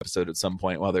on a new episode at some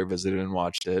point while they're visiting and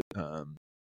watched it.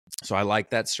 So I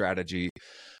like that strategy,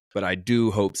 but I do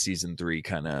hope season 3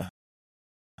 kind of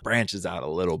branches out a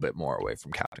little bit more away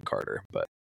from Captain Carter. But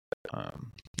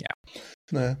yeah.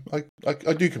 No,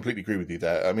 I do completely agree with you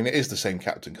there. I mean, it is the same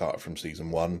Captain Carter from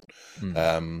season 1.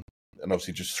 And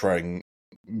obviously just throwing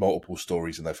multiple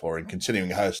stories in there for her and continuing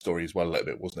her story as well a little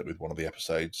bit, wasn't it, with one of the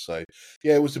episodes? So,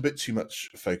 yeah, it was a bit too much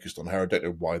focused on her. I don't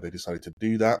know why they decided to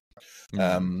do that.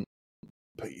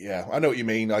 But, yeah, I know what you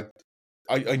mean. I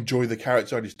enjoy the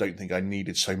character. I just don't think I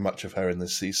needed so much of her in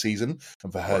this season,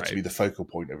 and for her to be the focal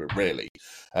point of it, really.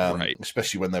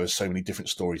 Especially when there were so many different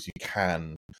stories you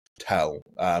can tell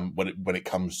when it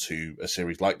comes to a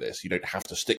series like this. You don't have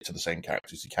to stick to the same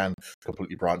characters. You can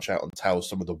completely branch out and tell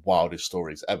some of the wildest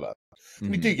stories ever.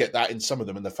 We do get that in some of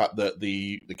them, in the fact that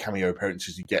the cameo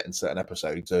appearances you get in certain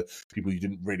episodes are people you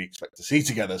didn't really expect to see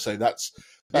together. So that's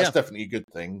definitely a good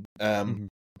thing.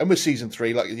 And with season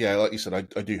 3, like you said,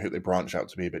 I do hope they branch out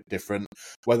to be a bit different.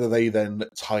 Whether they then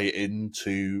tie it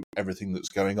into everything that's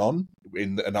going on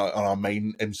on our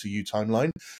main MCU timeline,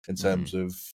 in terms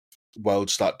of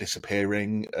worlds start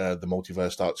disappearing, the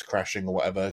multiverse starts crashing or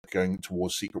whatever, going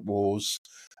towards Secret Wars,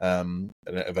 and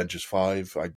Avengers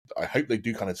 5. I hope they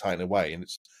do kind of tie it away. And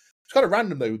it's kind of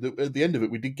random though that at the end of it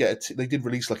we did they did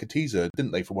release like a teaser,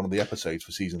 didn't they, for one of the episodes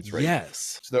for season 3?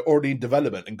 Yes. So they're already in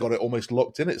development and got it almost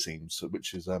locked in, it seems,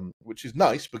 which is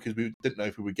nice, because we didn't know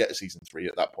if we would get a season 3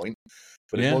 at that point.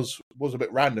 But it was a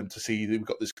bit random to see that we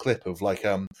got this clip of like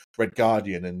Red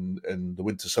Guardian and the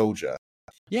Winter Soldier.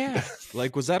 Yeah,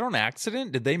 like, was that on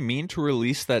accident? Did they mean to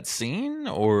release that scene?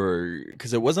 Or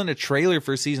because it wasn't a trailer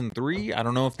for season 3? I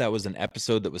don't know if that was an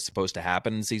episode that was supposed to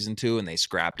happen in season 2 and they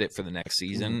scrapped it for the next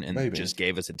season and just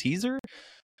gave us a teaser.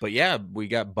 But yeah, we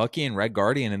got Bucky and Red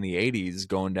Guardian in the 80s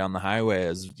going down the highway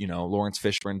as, Lawrence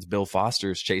Fishburne's Bill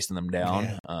Foster's chasing them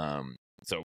down.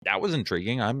 So that was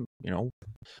intriguing. I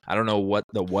don't know what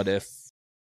the What If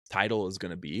title is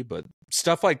going to be, but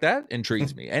stuff like that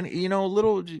intrigues me. And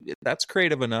that's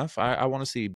creative enough. I want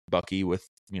to see Bucky with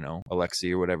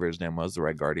Alexei or whatever his name was, the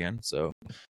Red Guardian. So,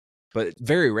 but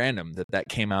very random that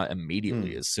came out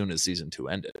immediately as soon as season 2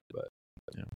 ended. But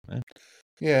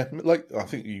yeah, like I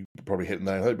think you probably hit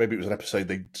there. Maybe it was an episode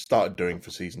they started doing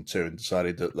for season 2 and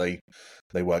decided that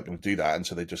they weren't going to do that, and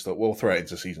so they just thought, we'll throw it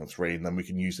into season 3 and then we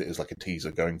can use it as like a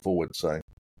teaser going forward. So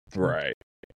right.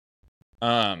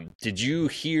 Did you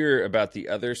hear about the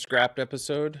other scrapped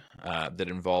episode that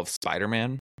involved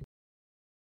Spider-Man?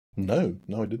 No,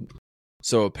 I didn't.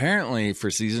 So apparently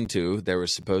for season 2, there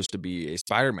was supposed to be a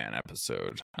Spider-Man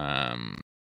episode.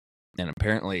 And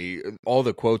apparently all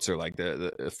the quotes are like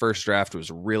the first draft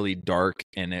was really dark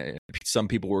and some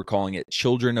people were calling it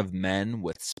Children of Men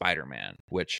with Spider-Man,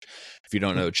 which, if you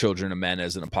don't know, Children of Men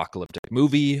is an apocalyptic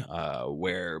movie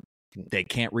where they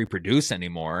can't reproduce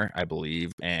anymore, I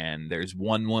believe, and there's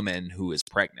one woman who is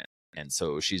pregnant. And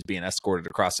so she's being escorted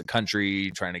across the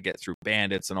country, trying to get through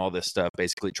bandits and all this stuff,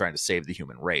 basically trying to save the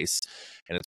human race.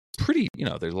 And it's pretty,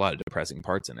 there's a lot of depressing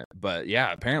parts in it. But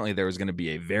yeah, apparently there was going to be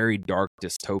a very dark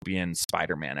dystopian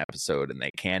Spider-Man episode, and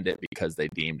they canned it because they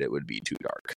deemed it would be too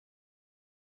dark.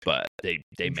 But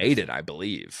they made it, I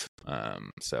believe.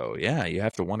 So yeah, you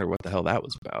have to wonder what the hell that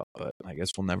was about. But I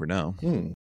guess we'll never know.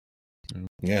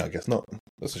 Yeah, I guess not.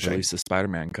 That's a shame. Release the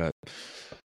Spider-Man cut.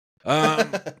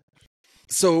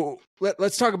 So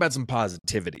let's talk about some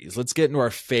positivities. Let's get into our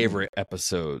favorite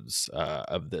episodes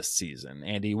of this season.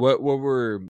 Andy, what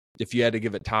were, if you had to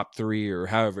give it top 3 or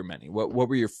however many, what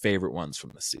were your favorite ones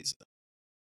from this season?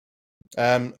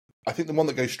 I think the one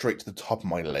that goes straight to the top of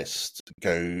my list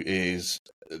is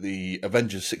the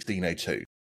Avengers 1602.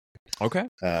 Okay.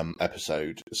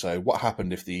 Episode. So what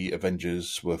happened if the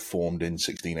Avengers were formed in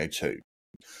 1602?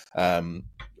 I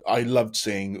loved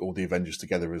seeing all the Avengers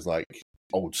together as like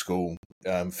old school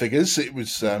figures. It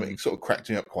was it sort of cracked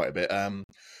me up quite a bit.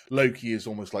 Loki is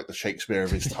almost like the Shakespeare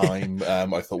of his time.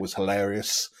 I thought was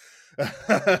hilarious.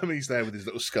 He's there with his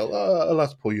little skull.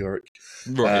 Alas, poor Yorick.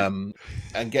 Right.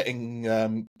 And getting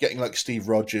like Steve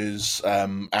Rogers,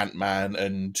 Ant-Man,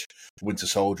 and Winter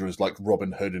Soldier as like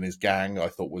Robin Hood and his gang, I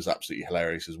thought was absolutely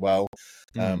hilarious as well.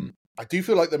 I do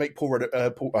feel like they make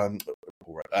Ant-Man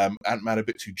a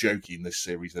bit too jokey in this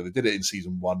series. Though they did it in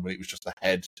season 1 when it was just a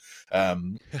head,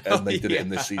 and they did it in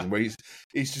this season where he's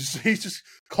just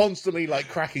constantly like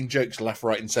cracking jokes left,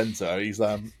 right, and centre. He's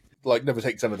like never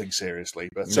takes anything seriously.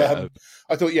 But I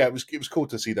thought it was cool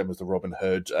to see them as the Robin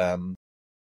Hood.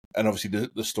 And obviously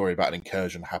the story about an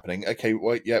incursion happening. Okay,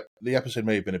 well, yeah, the episode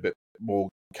may have been a bit more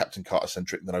Captain Carter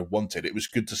centric than I wanted. It was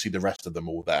good to see the rest of them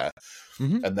all there.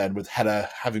 And then with Hela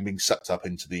having been sucked up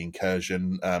into the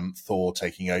incursion, Thor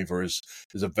taking over as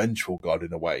a vengeful god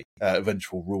in a way, a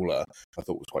vengeful ruler, I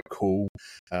thought was quite cool.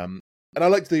 And I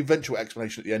liked the eventual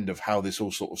explanation at the end of how this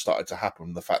all sort of started to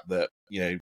happen. The fact that,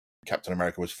 Captain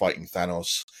America was fighting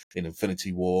Thanos in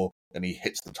Infinity War, and he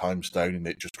hits the time stone, and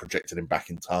it just projected him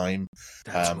back in time.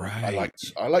 That's right.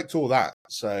 I liked all that.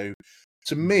 So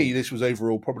to me, this was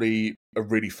overall probably a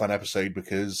really fun episode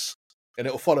because, and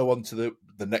it'll follow on to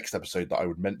the next episode that I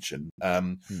would mention.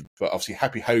 But obviously,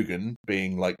 Happy Hogan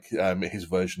being like his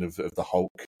version of the Hulk.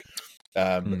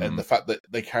 And the fact that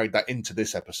they carried that into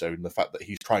this episode, and the fact that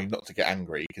he's trying not to get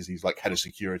angry because he's like head of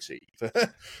security,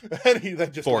 and he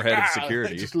then just head of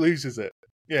security just loses it.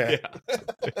 Yeah.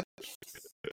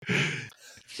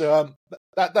 So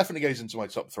that definitely goes into my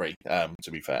top 3.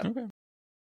 To be fair, okay.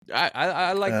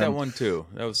 I like that one too.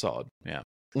 That was solid. Yeah.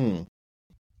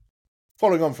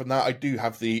 Following on from that, I do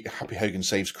have the Happy Hogan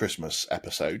Saves Christmas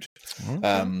episode.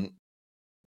 Okay.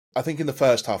 I think in the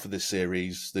first half of this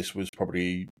series, this was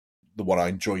probably the one I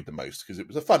enjoyed the most because it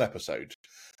was a fun episode.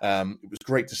 It was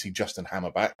great to see Justin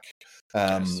Hammer back.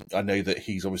 Yes. I know that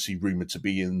he's obviously rumoured to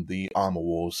be in the Armor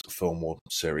Wars film or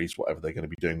series, whatever they're going to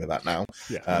be doing with that now.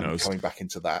 Yeah, coming back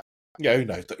into that. Yeah, who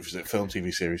knows? Is it a film,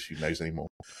 TV series? Who knows anymore?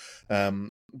 But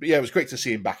yeah, it was great to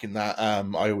see him back in that.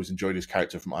 I always enjoyed his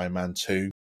character from Iron Man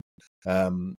 2.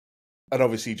 And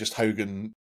obviously just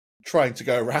Hogan trying to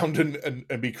go around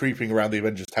and be creeping around the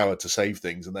Avengers Tower to save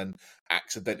things, and then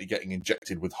accidentally getting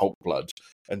injected with Hulk blood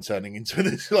and turning into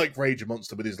this like rage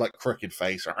monster with his like crooked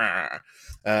face,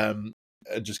 and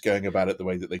just going about it the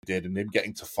way that they did, and him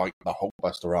getting to fight the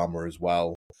Hulkbuster armor as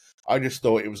well. I just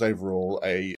thought it was overall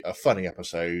a funny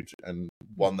episode, and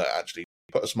one that actually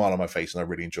put a smile on my face, and I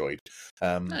really enjoyed.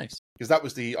 Nice. Because I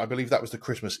believe that was the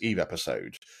Christmas Eve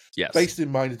episode. Yes. Based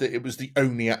in mind that it was the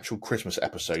only actual Christmas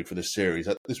episode for this series.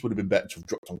 This would have been better to have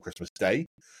dropped on Christmas Day.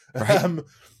 Right.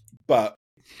 But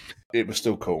it was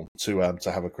still cool to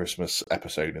have a Christmas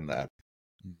episode in there.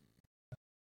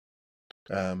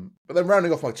 But then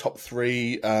rounding off my top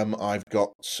 3, I've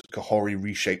got Kahori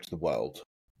Reshaped the World.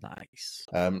 Nice.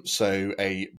 So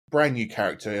a brand new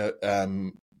character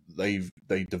they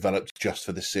developed just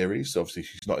for this series. So obviously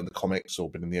she's not in the comics or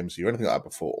been in the MCU or anything like that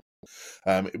before.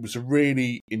 It was a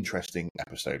really interesting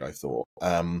episode, I thought.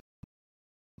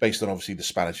 Based on obviously the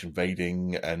Spanish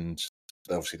invading, and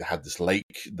obviously they had this lake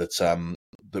that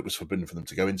was forbidden for them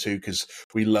to go into, because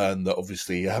we learned that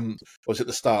obviously was at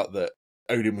the start that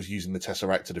Odin was using the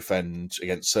Tesseract to defend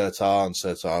against Surtar, and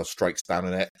Surtar strikes down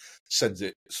on it,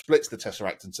 splits the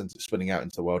Tesseract and sends it spinning out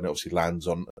into the world, and it obviously lands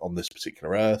on this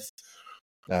particular Earth.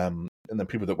 And then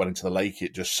people that went into the lake,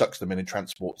 it just sucks them in and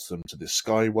transports them to this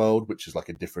sky world, which is like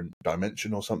a different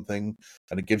dimension or something,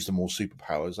 and it gives them all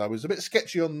superpowers. I was a bit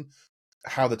sketchy on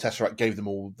how the Tesseract gave them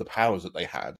all the powers that they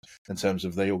had, in terms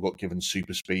of they all got given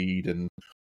super speed and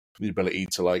the ability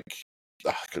to like,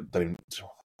 can't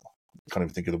even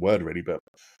think of the word really, but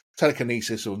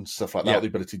telekinesis and stuff like that, the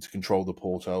ability to control the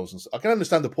portals. And I can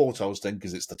understand the portals thing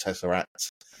because it's the Tesseract,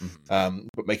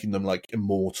 but making them like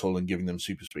immortal and giving them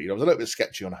super speed, I was a little bit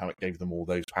sketchy on how it gave them all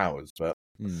those powers. But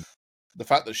the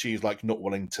fact that she's like not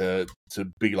willing to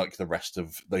be like the rest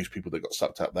of those people that got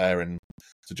sucked up there and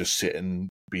to just sit and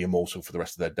be immortal for the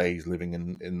rest of their days living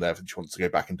in there, and she wants to go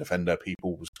back and defend her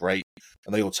people, was great.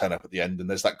 And they all turn up at the end, and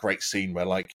there's that great scene where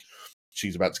like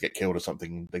she's about to get killed or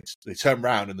something. They turn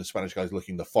around and the Spanish guy's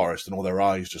looking in the forest, and all their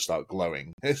eyes just start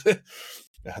glowing, and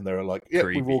they're like, "Yeah,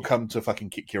 we've all come to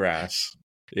fucking kick your ass."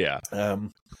 Yeah.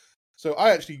 So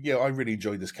I actually, I really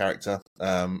enjoyed this character.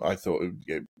 I thought,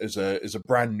 as a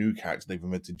brand new character they've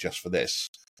invented just for this,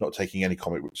 not taking any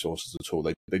comic book sources at all,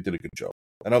 they did a good job.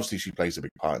 And obviously, she plays a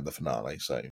big part in the finale.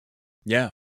 So yeah.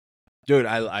 Dude,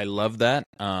 I love that.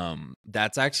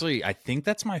 That's actually, I think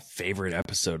that's my favorite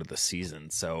episode of the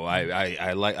season. So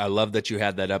I love that you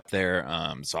had that up there.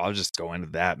 So I'll just go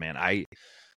into that, man.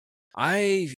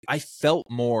 I felt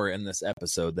more in this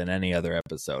episode than any other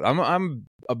episode. I'm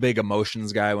a big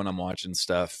emotions guy when I'm watching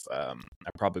stuff. I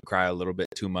probably cry a little bit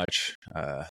too much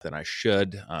than I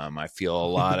should. I feel a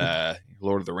lot of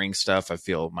Lord of the Rings stuff. I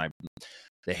feel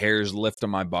the hairs lift on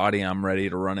my body. I'm ready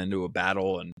to run into a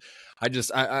battle, and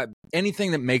I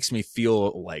anything that makes me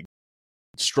feel like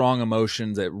strong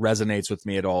emotions that resonates with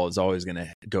me at all is always going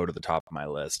to go to the top of my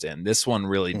list. And this one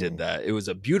really did that. It was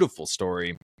a beautiful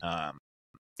story.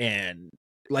 And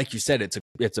like you said,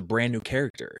 it's a brand new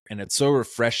character, and it's so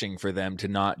refreshing for them to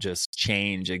not just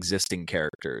change existing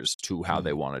characters to how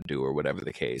they want to do or whatever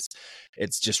the case.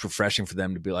 It's just refreshing for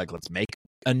them to be like, let's make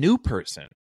a new person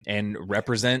and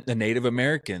represent the Native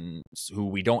Americans who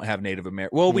we don't have Native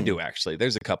American. Well, we do actually.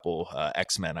 There's a couple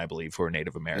X-Men, I believe, who are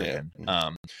Native American.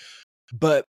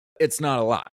 But it's not a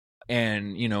lot.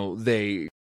 And,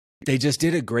 they just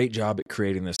did a great job at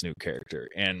creating this new character.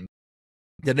 And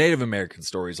the Native American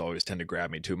stories always tend to grab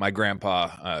me too. My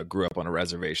grandpa grew up on a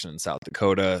reservation in South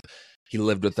Dakota. He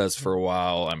lived with us for a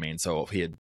while. I mean, so he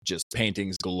had just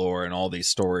paintings galore, and all these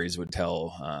stories would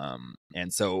tell.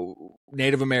 And so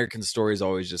Native American stories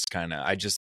always just kind of,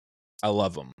 I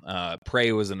love them.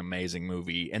 Prey was an amazing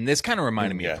movie. And this kind of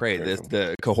reminded me of Prey.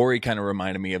 The Kahori kind of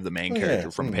reminded me of the main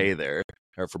character from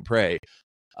Prey.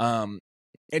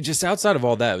 And just outside of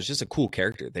all that, it was just a cool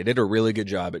character. They did a really good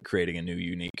job at creating a new,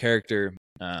 unique character.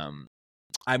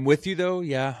 I'm with you though.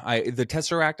 Yeah. The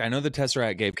Tesseract, I know the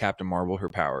Tesseract gave Captain Marvel her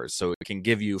powers, so it can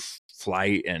give you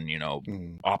flight and,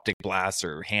 optic blasts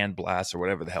or hand blasts or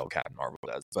whatever the hell Captain Marvel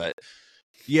does. But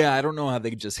yeah, I don't know how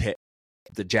they just hit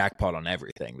the jackpot on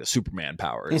everything, the Superman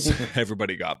powers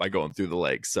everybody got by going through the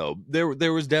lake. So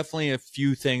there was definitely a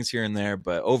few things here and there,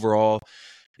 but overall,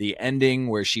 the ending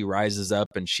where she rises up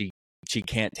and she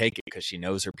can't take it because she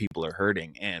knows her people are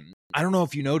hurting. And I don't know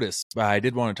if you noticed, but I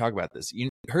did want to talk about this.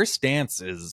 Her stance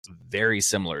is very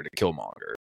similar to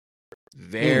Killmonger.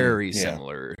 Very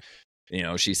similar.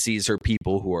 She sees her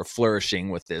people who are flourishing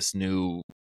with this new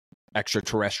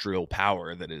extraterrestrial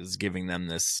power that is giving them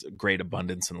this great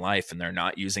abundance in life, and they're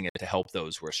not using it to help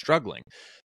those who are struggling.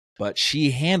 But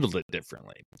she handled it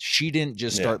differently. She didn't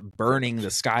just start burning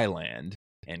the Skyland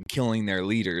and killing their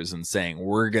leaders and saying,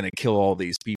 we're going to kill all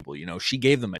these people. She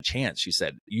gave them a chance. She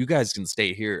said, you guys can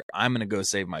stay here. I'm going to go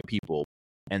save my people.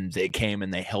 And they came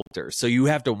and they helped her. So you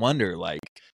have to wonder, like,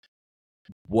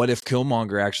 what if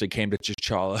Killmonger actually came to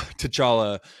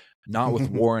T'Challa not with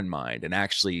war in mind, and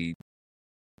actually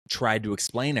tried to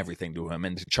explain everything to him,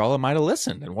 and T'Challa might have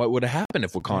listened, and what would have happened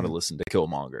if Wakanda listened to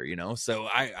Killmonger, So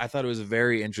I thought it was a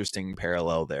very interesting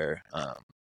parallel there.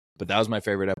 But that was my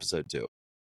favorite episode too.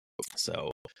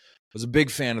 So I was a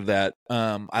big fan of that.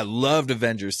 I loved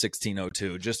Avengers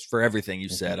 1602, just for everything you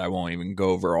said. I won't even go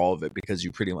over all of it because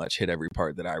you pretty much hit every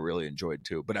part that I really enjoyed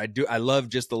too. But I love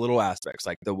just the little aspects,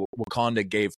 like the Wakanda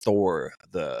gave Thor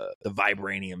the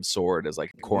vibranium sword as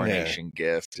like a coronation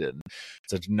gift. And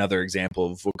it's another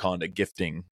example of Wakanda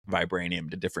gifting vibranium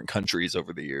to different countries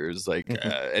over the years. Like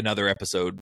another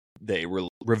episode, they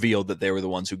revealed that they were the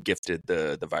ones who gifted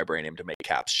the vibranium to make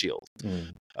Cap's shield.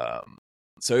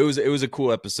 So it was a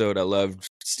cool episode. I loved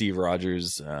Steve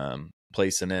Rogers'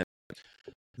 place in it.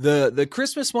 The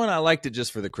Christmas one, I liked it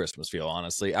just for the Christmas feel,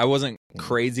 honestly. I wasn't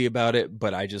crazy about it,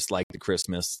 but I just liked the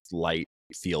Christmas light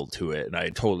feel to it. And I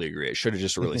totally agree. It should have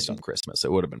just released on Christmas.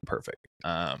 It would have been perfect.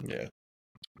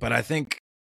 But I think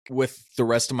with the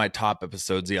rest of my top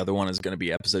episodes, the other one is going to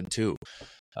be episode 2.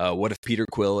 What if Peter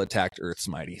Quill attacked Earth's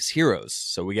mightiest heroes?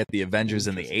 So we get the Avengers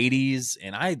in the 80s,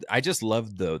 and I just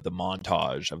loved the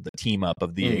montage of the team up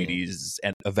of the 80s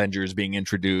and Avengers being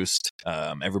introduced,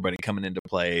 everybody coming into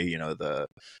play, the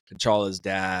T'Challa's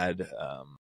dad.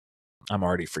 I'm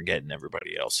already forgetting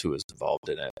everybody else who was involved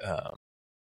in it.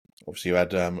 Obviously, you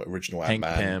had original Hank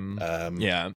Ant-Man.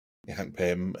 Pym. Hank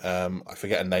Pym. I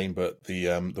forget her name, but the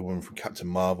woman from Captain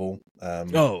Marvel.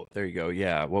 Oh, there you go.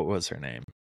 Yeah, what was her name?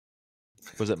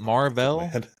 Was it Marvel?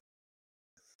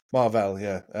 Marvel,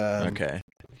 yeah. Okay.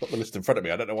 I've got the list in front of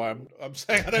me. I don't know why I'm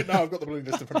saying I don't know. I've got the blue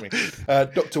list in front of me.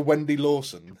 Dr. Wendy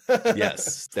Lawson.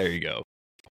 Yes, there you go.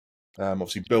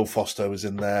 Obviously, Bill Foster was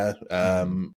in there.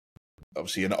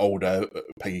 Obviously, an older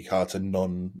Peggy Carter,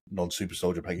 non-super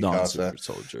soldier Peggy Carter.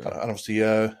 Soldier. And obviously,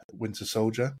 Winter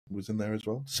Soldier was in there as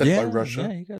well. Sent by Russia.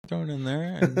 Yeah, he got thrown in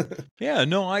there. And, yeah,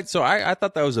 no, I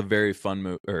thought that was a very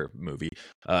fun movie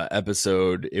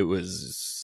episode. It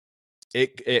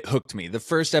hooked me. The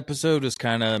first episode was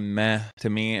kind of meh to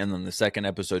me, and then the second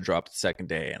episode dropped the second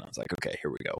day, and I was like, okay,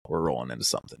 here we go. We're rolling into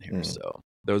something here. So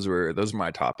those were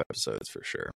my top episodes for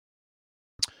sure.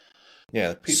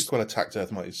 Yeah, Peter Quill attacked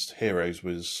Earth Mightiest Heroes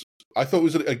was. I thought it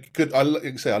was a good. I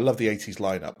love the 80s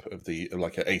lineup of the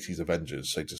 80s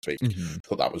Avengers, so to speak. I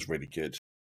thought that was really good.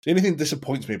 The only thing that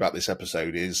disappoints me about this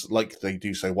episode is, like they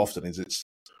do so often,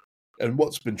 and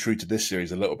what's been true to this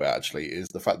series a little bit actually is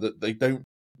the fact that they don't.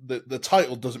 The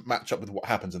title doesn't match up with what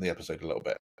happens in the episode a little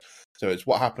bit. So it's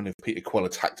what happened if Peter Quill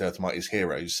attacked Earth Mightiest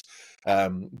Heroes.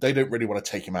 They don't really want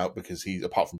to take him out because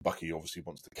apart from Bucky, obviously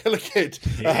wants to kill a kid.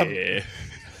 Yeah.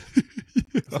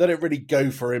 They don't really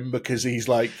go for him because he is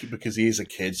a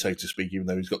kid, so to speak, even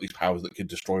though he's got these powers that can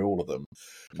destroy all of them.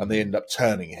 And they end up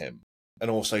turning him. And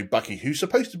also Bucky, who's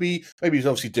supposed to be, maybe he's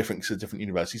obviously different because it's a different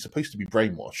universe, he's supposed to be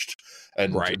brainwashed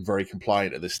and very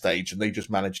compliant at this stage, and they just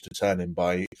managed to turn him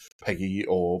by Peggy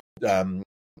or what's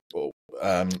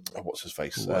his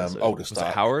face? Older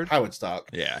Stark. Howard Stark.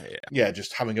 Yeah.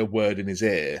 Just having a word in his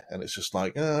ear, and it's just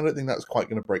like, I don't think that's quite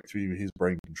going to break through his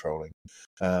brain controlling.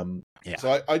 So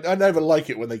I never like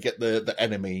it when they get the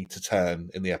enemy to turn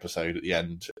in the episode at the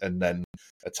end and then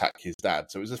attack his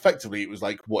dad. So it was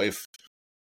like, what if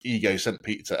Ego sent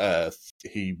Peter to Earth,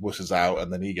 he wusses out,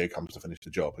 and then Ego comes to finish the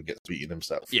job and gets beaten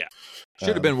himself. Yeah.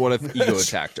 Should have been what if Ego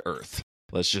attacked Earth.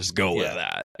 Let's just go with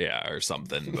that. Yeah, or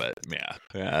something. But yeah,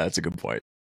 that's a good point.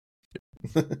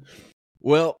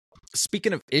 Well,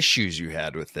 speaking of issues you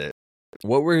had with it,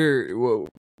 what was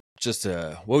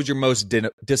your most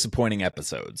disappointing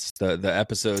episodes? The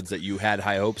episodes that you had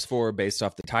high hopes for based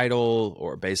off the title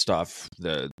or based off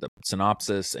the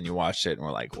synopsis, and you watched it and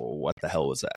were like, well, what the hell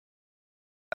was that?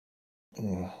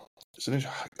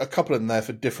 A couple in there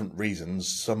for different reasons,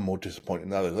 some more disappointing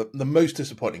than others. The most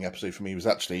disappointing episode for me was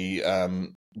actually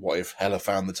what if Hela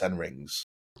found the 10 rings.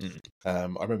 I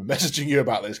remember messaging you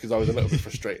about this because I was a little bit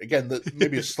frustrated. Again, that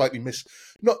maybe a slightly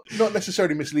not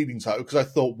necessarily misleading title, because I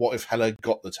thought what if Hela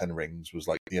got the 10 rings was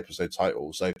like the episode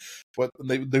title. So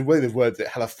the way they've worded it,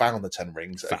 Hela found the 10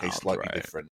 rings, slightly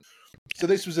different. So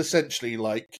this was essentially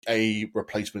like a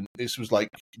replacement. This was like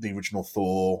the original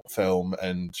Thor film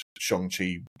and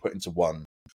Shang-Chi put into one.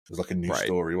 It was like a new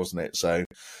story, wasn't it? So,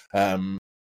 her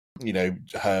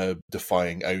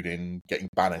defying Odin, getting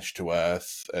banished to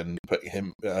Earth, and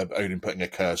Odin putting a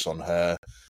curse on her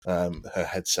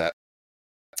headset,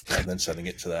 and then sending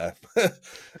it to there.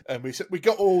 And we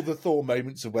got all the Thor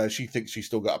moments of where she thinks she's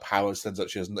still got her powers, turns out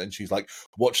she hasn't, and she's like,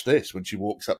 watch this, when she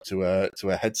walks up to her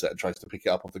headset and tries to pick it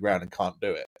up off the ground and can't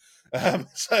do it.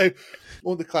 So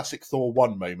all the classic Thor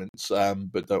 1 moments,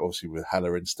 but obviously with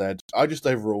Hela instead. I just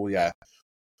overall, I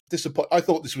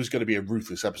thought this was going to be a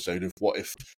ruthless episode of what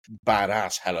if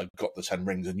badass Hela got the 10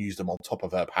 rings and used them on top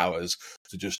of her powers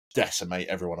to just decimate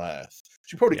everyone on Earth.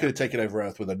 She probably could have taken over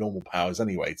Earth with her normal powers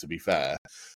anyway, to be fair.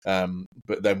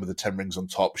 But then with the 10 rings on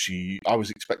top, I was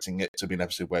expecting it to be an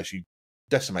episode where she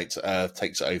decimates Earth,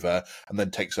 takes it over, and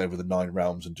then takes over the 9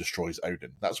 realms and destroys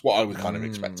Odin. That's what I was kind of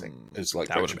expecting, is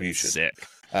like retribution. Sick.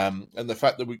 And the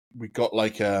fact that we got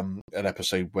like an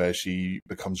episode where she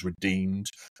becomes redeemed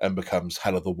and becomes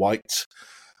Hela the White,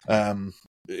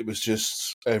 it was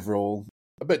just overall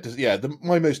a bit.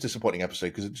 My most disappointing episode,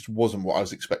 because it just wasn't what I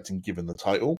was expecting given the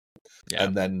title,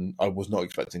 and then I was not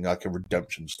expecting like a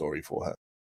redemption story for her.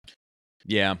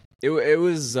 Yeah, it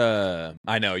was. I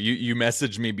know you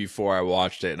messaged me before I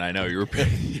watched it, and I know you're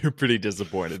pretty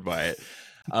disappointed by it.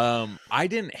 I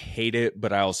didn't hate it,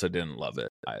 but I also didn't love it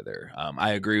either.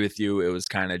 I agree with you. It was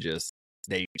kind of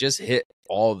they just hit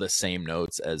all the same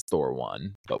notes as Thor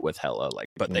 1, but with Hela.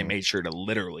 But they made sure to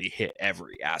literally hit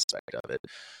every aspect of it.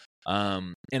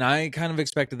 And I kind of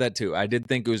expected that too. I did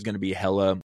think it was going to be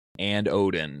Hela and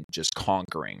Odin just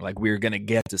conquering. Like, we were going to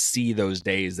get to see those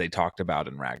days they talked about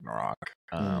in Ragnarok.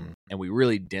 And we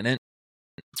really didn't.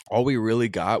 All we really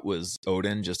got was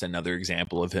Odin, just another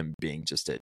example of him being just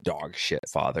a dog shit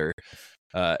father.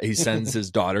 He sends his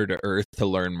daughter to Earth to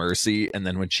learn mercy, and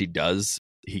then when she does,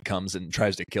 he comes and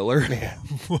tries to kill her. Yeah.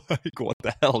 Like, what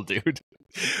the hell, dude?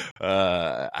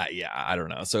 I don't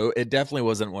know. So it definitely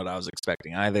wasn't what I was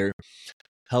expecting either.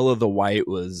 Hela the White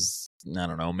was, I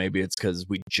don't know, maybe it's because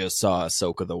we just saw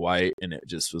Ahsoka the White, and it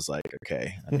just was like,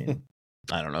 okay. I mean,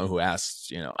 I don't know who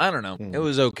asked, I don't know. It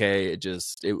was okay.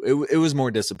 It was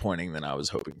more disappointing than I was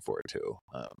hoping for it too.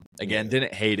 Again,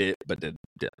 didn't hate it, but didn't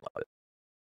love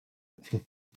it.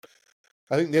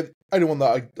 I think the only one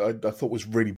that I thought was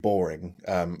really boring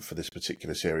for this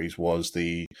particular series was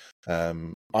the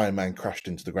Iron Man crashed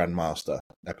into the Grandmaster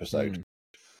episode.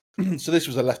 So this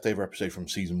was a leftover episode from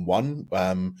season 1,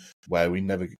 where we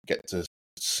never get to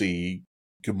see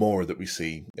Gamora that we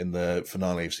see in the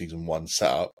finale of season 1 set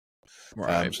up.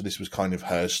 Right. So this was kind of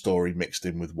her story mixed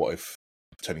in with what if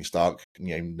Tony Stark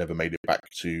never made it back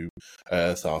to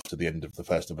Earth after the end of the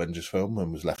first Avengers film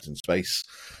and was left in space.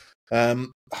 I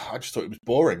just thought it was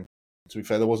boring. To be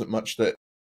fair, there wasn't much that,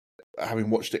 having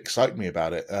watched it, excited me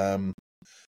about it. I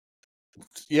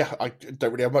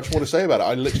don't really have much more to say about it.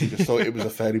 I literally just thought it was a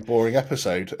fairly boring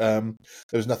episode. There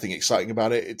was nothing exciting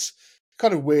about it. It's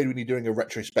kind of weird when you're doing a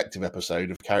retrospective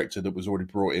episode of a character that was already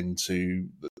brought into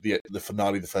the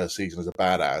finale of the first season as a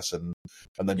badass, and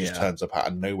then just turns up out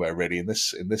of nowhere really in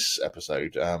this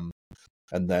episode.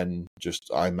 And then just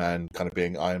Iron Man kind of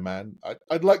being Iron Man.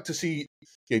 I'd like to see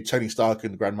Tony Stark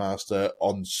and the Grandmaster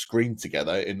on screen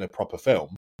together in a proper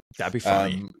film. That'd be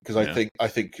funny. Because I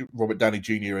think Robert Downey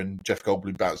Jr. and Jeff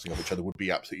Goldblum bouncing off each other would be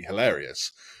absolutely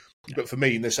hilarious. Yeah. But for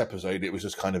me, in this episode, it was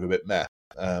just kind of a bit meh.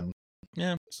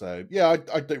 So I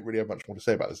don't really have much more to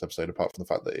say about this episode apart from the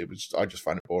fact that I just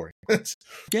find it boring.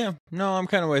 Yeah, no, I'm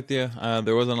kind of with you.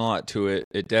 There wasn't a lot to it.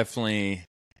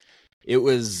 It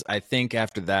was, I think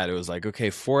after that, it was like,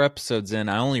 okay, 4 episodes in,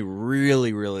 I only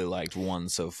really, really liked 1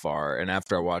 so far. And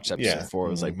after I watched episode 4, I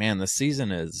was like, man, this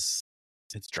season it's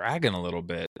dragging a little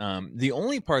bit. The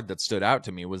only part that stood out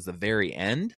to me was the very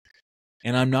end.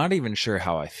 And I'm not even sure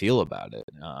how I feel about it,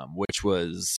 which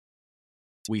was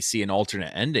we see an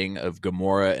alternate ending of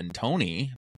Gamora and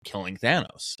Tony killing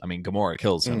Thanos. I mean, Gamora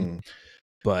kills him,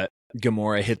 but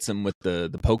Gamora hits him with the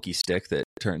pokey stick that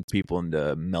turns people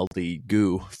into melty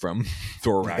goo from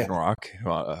Thor Ragnarok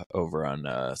over on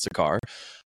Sakaar.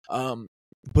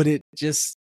 But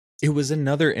it was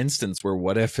another instance where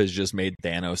What If has just made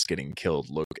Thanos getting killed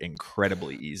look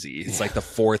incredibly easy. It's like the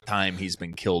 4th time he's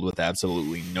been killed with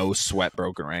absolutely no sweat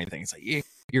broken or anything. It's like,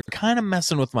 you're kind of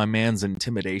messing with my man's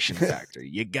intimidation factor.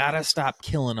 You gotta stop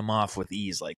killing him off with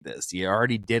ease like this. You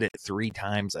already did it 3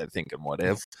 times, I think, in What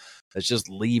If. Let's just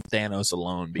leave Thanos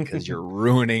alone because you're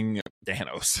ruining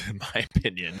Thanos, in my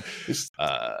opinion.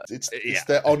 It's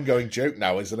their ongoing joke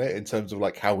now, isn't it? In terms of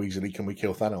like how easily can we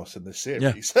kill Thanos in this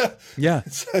series? Yeah.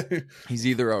 So he's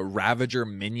either a Ravager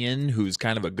minion who's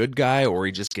kind of a good guy, or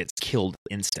he just gets killed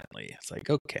instantly. It's like,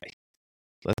 okay.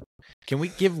 Can we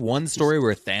give one story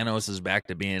where Thanos is back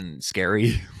to being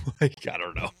scary? Like, I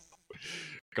don't know.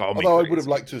 Although I would have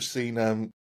liked to have seen,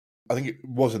 I think it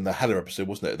was in the Hela episode,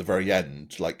 wasn't it? At the very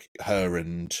end, like her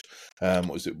and what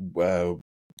was it?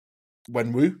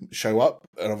 Wenwu show up,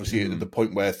 and obviously at the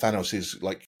point where Thanos is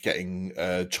like getting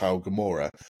child Gamora,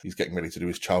 he's getting ready to do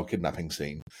his child kidnapping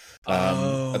scene,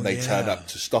 and they turn up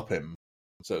to stop him.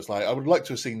 So it's like I would like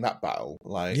to have seen that battle.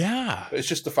 Like, it's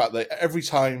just the fact that every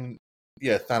time.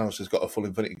 Yeah, Thanos has got a full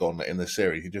Infinity Gauntlet in this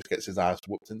series. He just gets his ass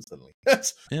whooped instantly.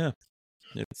 It's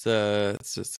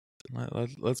just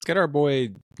let's get our boy,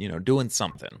 doing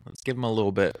something. Let's give him a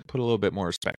little bit, put a little bit more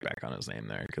respect back on his name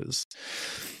there, because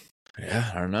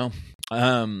I don't know.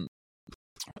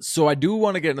 So I do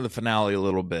want to get into the finale a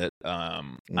little bit. I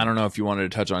don't know if you wanted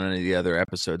to touch on any of the other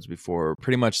episodes before.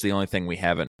 Pretty much the only thing we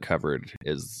haven't covered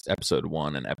is episode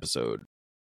 1 and episode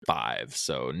 5.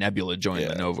 So Nebula joined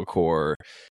the Nova Corps.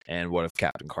 And what if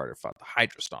Captain Carter fought the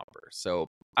Hydra Stomper? So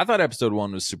I thought episode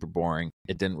 1 was super boring.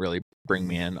 It didn't really bring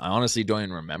me in. I honestly don't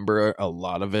even remember a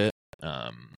lot of it.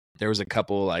 There was a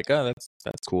couple like, oh,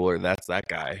 that's cool, or that's that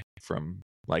guy from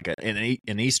like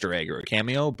an Easter egg or a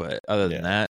cameo. But other than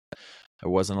that,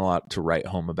 there wasn't a lot to write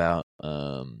home about.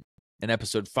 And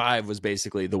episode 5 was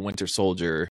basically the Winter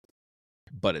Soldier,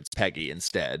 but it's Peggy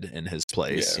instead in his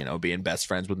place, being best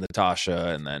friends with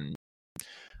Natasha. And then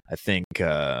I think...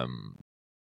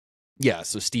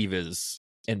 so Steve is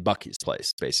in Bucky's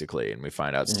place, basically, and we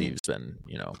find out Steve's been,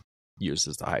 used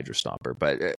as the Hydra Stomper.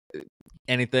 But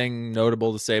anything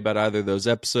notable to say about either of those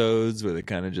episodes? Were they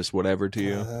kind of just whatever to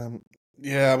you?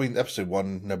 Yeah, I mean, episode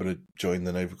 1, Nebula joined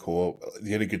the Nova Corps.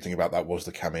 The only good thing about that was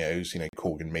the cameos.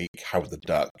 Korg and Meek, Howard the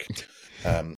Duck,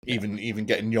 even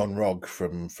getting Yon Rog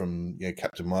from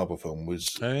Captain Marvel film was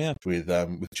with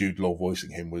Jude Law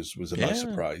voicing him was a nice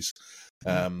surprise.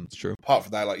 It's true. Apart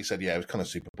from that, like you said, it was kind of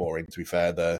super boring. To be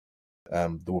fair, the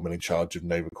woman in charge of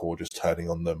Nova Corps just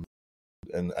turning on them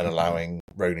and allowing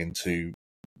Ronin to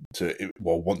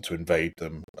want to invade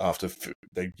them after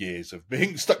the years of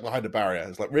being stuck behind a barrier.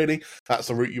 It's like, really? That's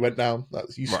the route you went down?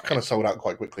 You kind of sold out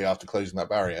quite quickly after closing that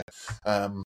barrier. A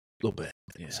little bit.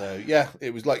 Yeah. So, yeah,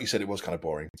 it was, like you said, it was kind of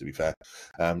boring, to be fair.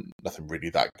 Nothing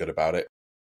really that good about it.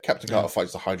 Captain Carter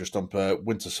fights the Hydra Stomper,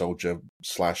 Winter Soldier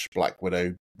 / Black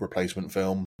Widow replacement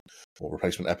film or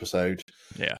replacement episode.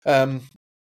 Yeah.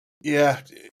 Yeah,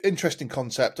 interesting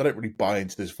concept. I don't really buy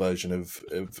into this version of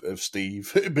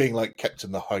Steve being like kept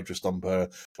in the Hydra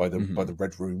Stomper by the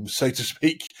Red Room, so to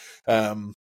speak. Yeah,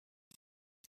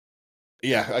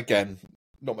 again,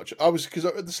 not much. Because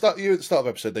at the start of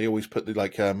episode, they always put the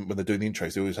when they're doing the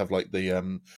intros, they always have like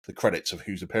the credits of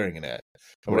who's appearing in it.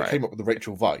 And when it came up with the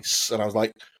Rachel Weisz, and I was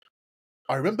like,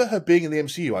 I remember her being in the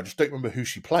MCU. I just don't remember who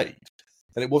she played.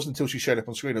 And it wasn't until she showed up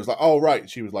on screen, I was like, oh, right,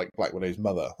 she was like Black Widow's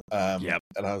mother. And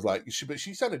I was like, but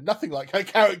she sounded nothing like her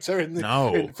character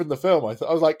from the film. I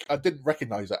was like, I didn't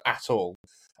recognize her at all.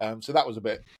 So that was a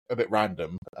bit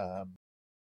random. I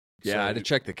had to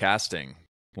check the casting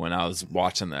when I was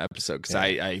watching the episode because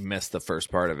I missed the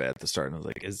first part of it at the start. And I was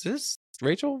like, is this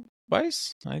Rachel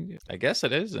Weisz? I guess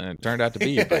it is. And it turned out to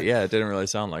be. But yeah, it didn't really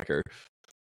sound like her.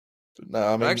 No,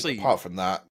 I mean, actually, apart from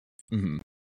that.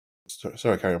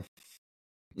 Sorry, carry on.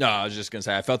 No, I was just going to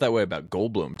say, I felt that way about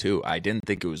Goldblum, too. I didn't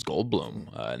think it was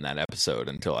Goldblum in that episode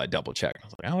until I double-checked. I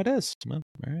was like, oh, it is. Well,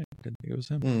 all right. Didn't think it was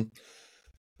him.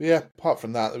 Yeah, apart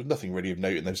from that, there was nothing really of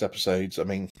note in those episodes. I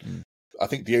mean, I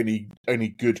think the only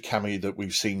good cameo that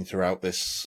we've seen throughout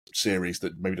this series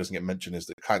that maybe doesn't get mentioned is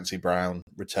that Clancy Brown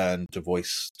returned to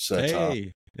voice Surtar.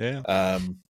 Hey, yeah.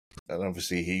 And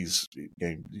obviously he's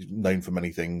known for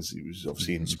many things. He was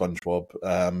obviously in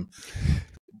SpongeBob.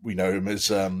 We know him as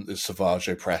Savage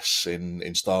Opress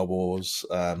in Star Wars,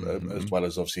 as well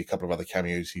as obviously a couple of other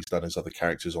cameos he's done as other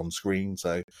characters on screen.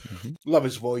 So love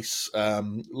his voice.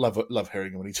 Love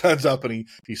hearing him when he turns up, and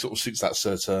he sort of suits that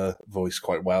Surtur voice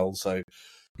quite well. So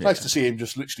nice to see him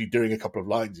just literally doing a couple of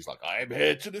lines. He's like, "I am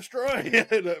here to destroy."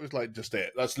 And that was like just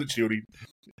it. That's literally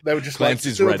they were just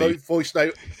Clancy's like, do a voice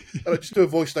note. Just do a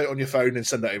voice note on your phone and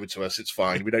send that over to us. It's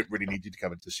fine. We don't really need you to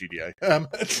come into the studio.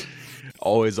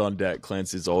 Always on deck.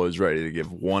 Clancy's always ready to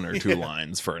give one or two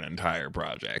lines for an entire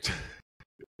project.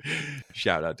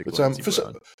 Shout out to Clancy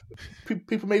Brown.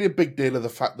 People made a big deal of the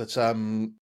fact that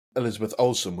Elizabeth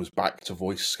Olsen was back to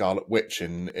voice Scarlet Witch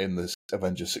in the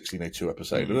Avengers 1602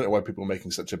 episode. I don't know why people are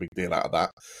making such a big deal out of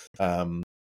that.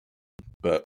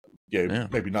 But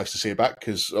maybe nice to see her back,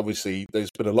 because obviously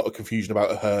there's been a lot of confusion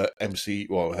about her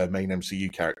her main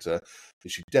MCU character.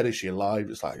 Is she dead? Is she alive?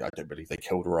 It's like, I don't believe they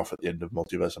killed her off at the end of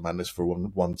Multiverse of Madness for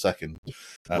one second.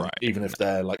 Even if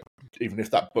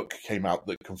that book came out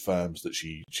that confirms that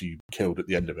she killed at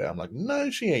the end of it, I'm like, no,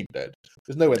 she ain't dead.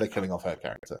 There's no way they're killing off her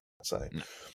character. So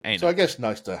I guess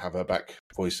nice to have her back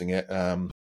voicing it.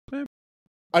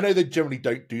 I know they generally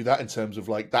don't do that in terms of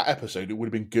like that episode. It would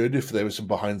have been good if there was some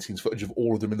behind the scenes footage of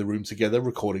all of them in the room together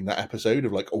recording that episode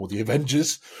of like all the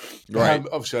Avengers. Right.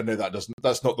 Obviously, I know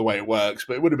that's not the way it works,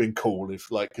 but it would have been cool if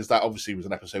because that obviously was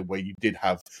an episode where you did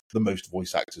have the most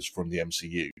voice actors from the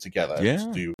MCU together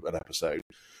to do an episode.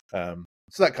 So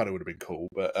that kind of would have been cool,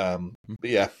 but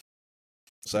yeah.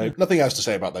 So nothing else to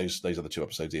say about those other two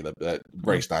episodes either.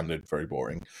 Very standard, very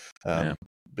boring. But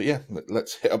yeah,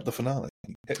 let's hit up the finale.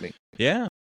 Hit me. Yeah.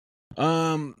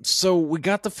 So we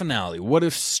got the finale. What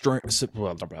if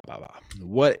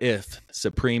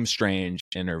Supreme Strange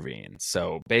intervenes?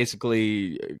 So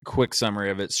basically, quick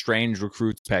summary of it: Strange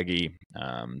recruits Peggy,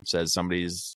 says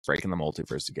somebody's breaking the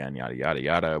multiverse again, yada yada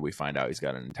yada. We find out he's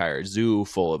got an entire zoo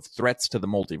full of threats to the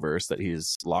multiverse that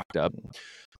he's locked up,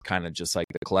 kind of just like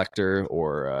the Collector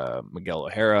or Miguel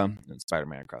O'Hara in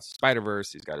Spider-Man Across the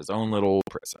Spider-Verse. He's got his own little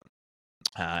prison.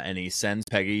 And he sends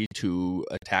Peggy to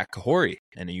attack Kahori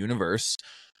in a universe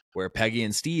where Peggy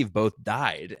and Steve both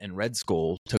died, and Red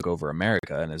Skull took over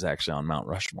America and is actually on Mount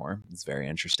Rushmore. It's very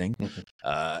interesting.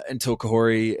 Until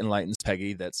Kahori enlightens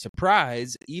Peggy that,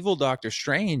 surprise, evil Doctor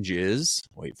Strange is,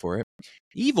 wait for it,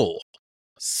 evil.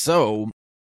 So,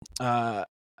 I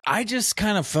just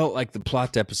kind of felt like the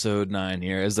plot to episode 9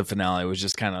 here as the finale was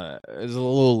just it was a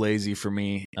little lazy for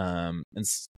me.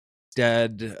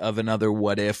 Instead of another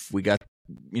what if, we got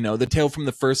the tale from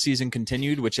the first season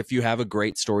continued, which if you have a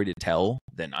great story to tell,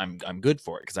 then I'm good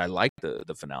for it, because I like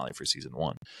the finale for season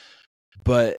 1.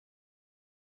 But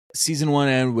season 1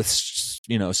 ended with,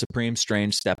 Supreme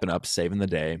Strange stepping up, saving the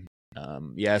day.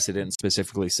 Yes, it didn't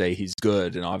specifically say he's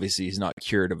good, and obviously he's not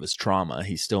cured of his trauma.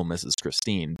 He still misses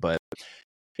Christine, but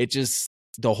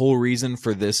the whole reason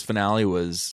for this finale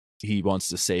was he wants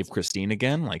to save Christine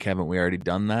again. Like, haven't we already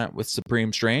done that with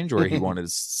Supreme Strange, where he wanted to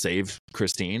save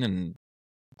Christine and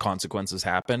consequences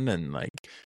happened, and like,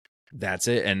 that's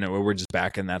it. And we're just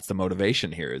back, and that's the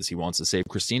motivation here, is he wants to save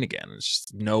Christine again. It's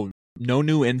just no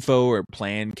new info or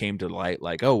plan came to light,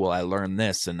 like, oh, well, I learned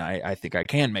this and I think I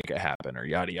can make it happen, or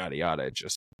yada, yada, yada. It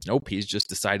just, nope, he's just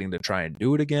deciding to try and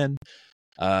do it again.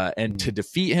 And to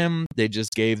defeat him, they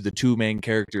just gave the 2 main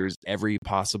characters every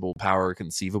possible power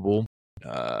conceivable,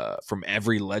 from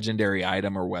every legendary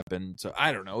item or weapon. So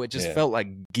I don't know, it just felt like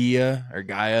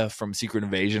Gaia from Secret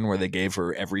Invasion, where they gave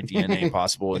her every DNA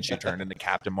possible and she turned into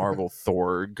Captain Marvel,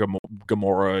 Thor,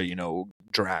 Gamora,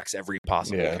 Drax, every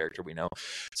possible character we know.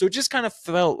 So it just kind of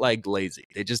felt like lazy.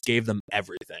 They just gave them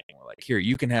everything. Like, here,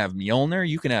 you can have Mjolnir,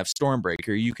 you can have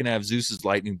Stormbreaker, you can have Zeus's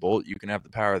lightning bolt, you can have the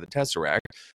power of the Tesseract.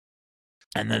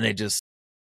 And then they just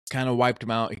kind of wiped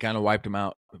him out. He kind of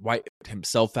wiped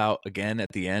himself out again at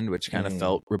the end, which kind of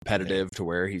felt repetitive to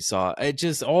where he saw it.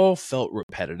 Just all felt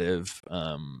repetitive.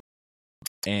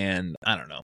 And I don't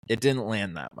know, it didn't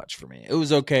land that much for me. It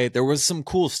was okay. There was some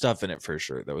cool stuff in it for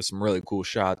sure. There was some really cool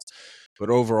shots, but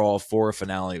overall, for a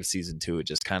finale of season 2, it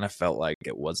just kind of felt like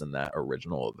it wasn't that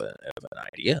original of an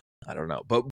idea. I don't know,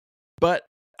 but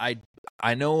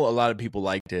I know a lot of people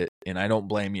liked it, and I don't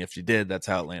blame you if you did. That's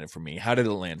how it landed for me. How did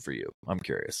it land for you? I'm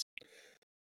curious.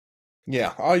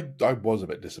 Yeah, I was a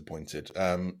bit disappointed.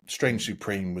 Strange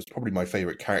Supreme was probably my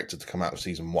favorite character to come out of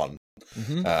season 1.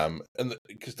 And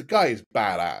because the guy is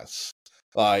badass.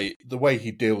 Like, the way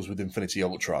he deals with Infinity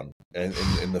Ultron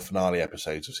in the finale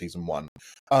episodes of season 1,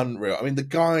 unreal. I mean, the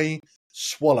guy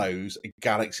swallows a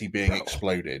galaxy being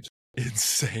exploded.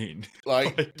 Insane.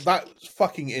 Like, that's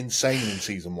fucking insane in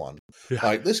season 1. Yeah.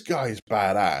 Like, this guy is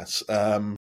badass.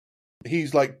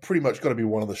 He's like pretty much got to be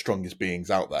one of the strongest beings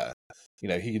out there.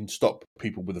 He can stop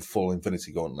people with a full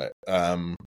Infinity Gauntlet.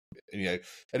 And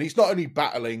he's not only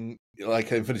battling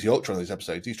like Infinity Ultron in these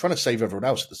episodes, he's trying to save everyone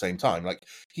else at the same time. Like,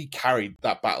 he carried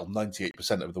that battle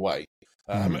 98% of the way.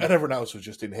 And everyone else was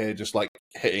just in here, just like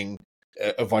hitting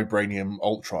a vibranium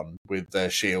Ultron with their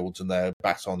shields and their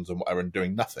batons and whatever, and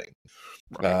doing nothing.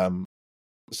 Right.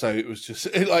 So it was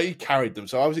just like he carried them.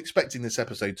 So I was expecting this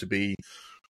episode to be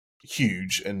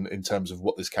huge in terms of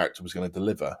what this character was going to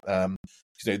deliver.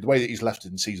 The way that he's left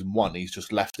in season 1, he's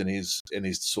just left in his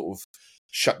sort of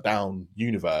shut down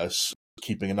universe,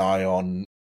 keeping an eye on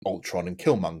Ultron and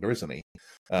Killmonger, isn't he?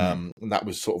 And that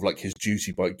was sort of like his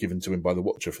duty given to him by the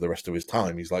Watcher for the rest of his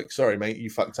time. He's like, sorry, mate, you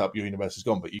fucked up, your universe is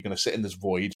gone, but you're going to sit in this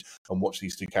void and watch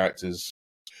these 2 characters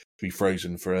be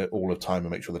frozen for all of time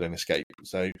and make sure they don't escape.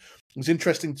 So it was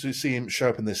interesting to see him show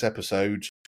up in this episode,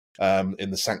 in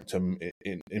the Sanctum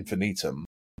Infinitum.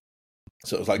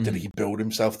 So it was like, did he build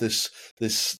himself this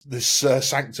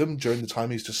sanctum during the time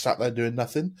he's just sat there doing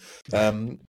nothing?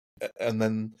 And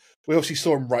then we obviously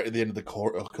saw him right at the end of the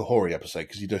Kahori episode,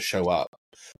 because he does show up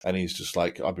and he's just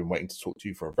like, I've been waiting to talk to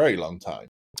you for a very long time.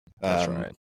 That's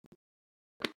right.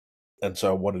 And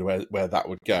so I wondered where that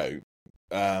would go.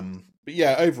 But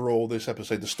yeah, overall, this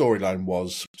episode, the storyline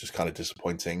was just kind of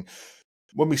disappointing.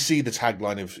 When we see the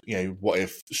tagline of, what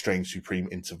if Strange Supreme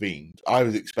intervened, I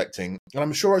was expecting, and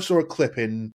I'm sure I saw a clip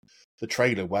in the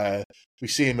trailer where we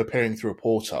see him appearing through a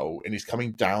portal and he's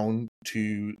coming down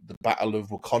to the Battle of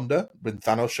Wakanda when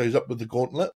Thanos shows up with the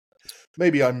gauntlet.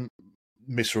 Maybe I'm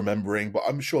misremembering, but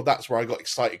I'm sure that's where I got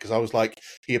excited, because I was like,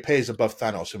 he appears above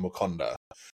Thanos in Wakanda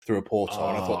through a portal,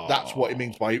 and I thought that's what it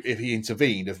means by if he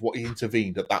intervened,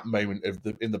 at that moment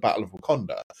in the Battle of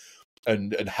Wakanda,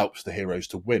 and helps the heroes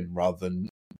to win rather than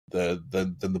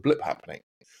the blip happening.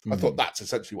 I thought that's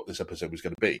essentially what this episode was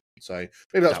going to be. So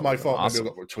maybe that's my fault. Awesome.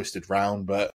 Maybe I got twisted round,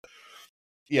 but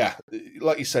yeah,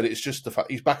 like you said, it's just the fact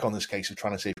he's back on this case of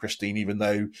trying to save Christine, even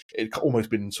though it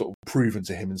almost been sort of proven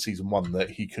to him in season 1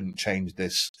 that he couldn't change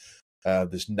this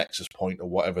nexus point or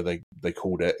whatever they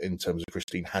called it, in terms of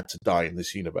Christine had to die in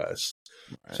this universe.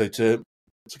 Right. So to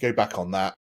go back on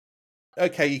that,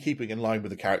 okay, you're keeping in line with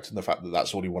the character and the fact that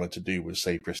that's all he wanted to do was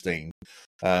save Christine.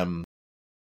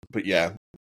 But yeah,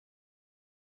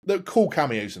 the cool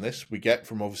cameos in this we get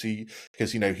from, obviously,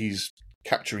 because he's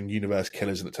capturing universe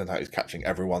killers, and it turns out he's capturing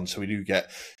everyone. So we do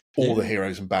get all the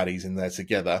heroes and baddies in there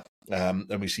together.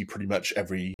 And we see pretty much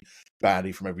every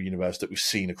baddie from every universe that we've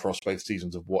seen across both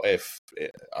seasons of What If,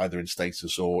 either in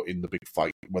status or in the big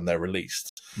fight when they're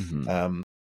released.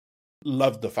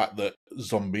 Loved the fact that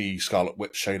zombie Scarlet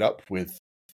Witch showed up with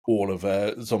all of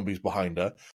her zombies behind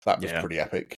her. That was pretty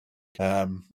epic.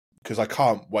 Because I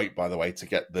can't wait, by the way, to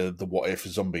get the What If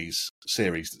Zombies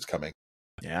series that's coming.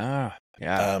 Yeah.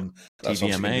 That's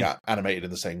obviously gonna be animated in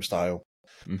the same style.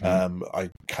 I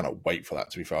cannot wait for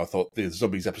that, to be fair. I thought the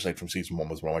Zombies episode from season 1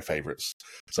 was one of my favourites.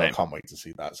 So I can't wait to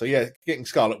see that. So yeah, getting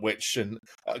Scarlet Witch, and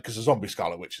because the zombie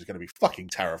Scarlet Witch is going to be fucking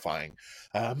terrifying.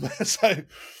 So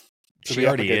to she be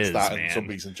already up against is, that man. and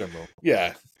zombies in general.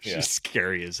 Yeah. She's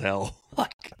scary as hell.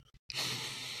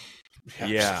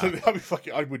 Yeah.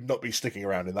 I would not be sticking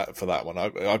around in that for that one.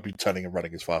 I'd be turning and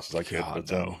running as fast as I could. God,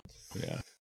 but, no.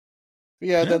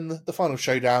 Yeah, then the final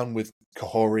showdown with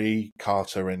Kahori,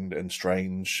 Carter, and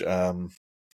Strange.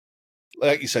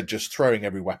 Like you said, just throwing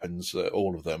every weapons at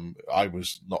all of them. I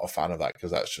was not a fan of that, because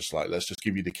that's just like, let's just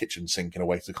give you the kitchen sink in a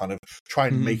way to kind of try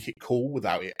and make it cool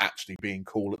without it actually being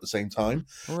cool at the same time.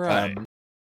 Right.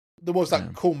 There was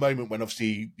that cool moment when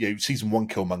obviously, season 1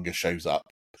 Killmonger shows up.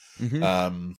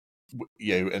 And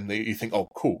you think, oh,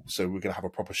 cool, so we're going to have a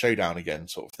proper showdown again,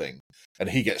 sort of thing. And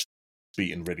he gets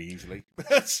beaten really easily.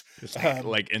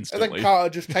 Like instantly. And then Carter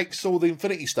just takes all the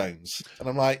Infinity Stones. And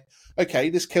I'm like, okay,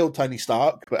 this killed Tony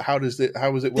Stark, but how was it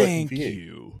working for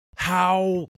you?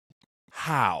 How?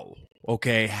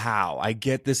 Okay, how? I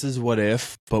get this is What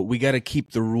If, but we got to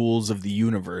keep the rules of the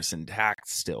universe intact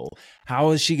still.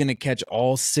 How is she going to catch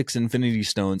all 6 Infinity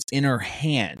Stones in her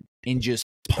hand and just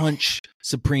punch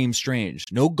Supreme Strange?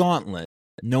 No gauntlet,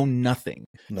 no nothing.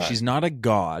 No. She's not a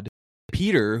god.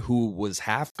 Peter, who was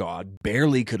half god,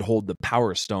 barely could hold the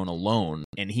Power Stone alone,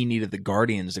 and he needed the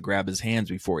Guardians to grab his hands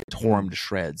before it tore him to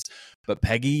shreds. But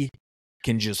Peggy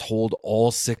can just hold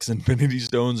all 6 Infinity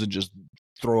Stones and just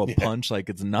throw a punch like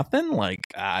it's nothing. Like,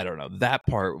 I don't know. That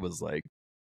part was like,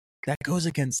 that goes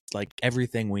against like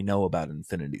everything we know about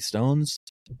Infinity Stones,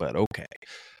 but okay.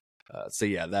 So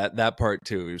yeah, that part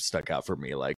too stuck out for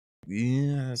me. Like,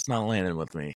 yeah, it's not landing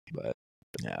with me, but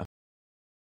yeah.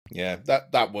 Yeah,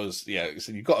 that was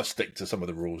So you've got to stick to some of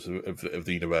the rules of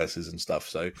the universes and stuff.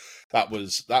 So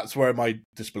that's where my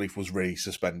disbelief was really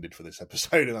suspended for this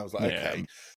episode, and I was like, okay.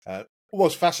 It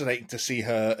was fascinating to see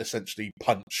her essentially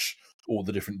punch all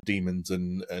the different demons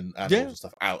and animals and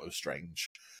stuff out of Strange,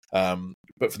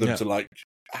 but for them to like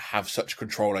have such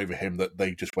control over him that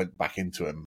they just went back into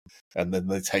him, and then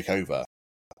they take over.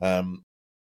 I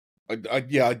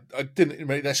didn't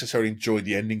necessarily enjoy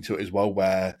the ending to it as well,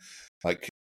 where like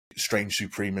Strange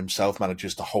Supreme himself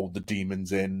manages to hold the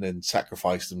demons in and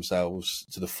sacrifice themselves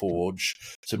to the Forge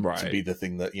to be the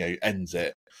thing that ends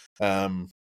it.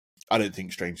 I don't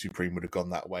think Strange Supreme would have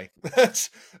gone that way.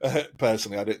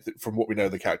 Personally, I don't. From what we know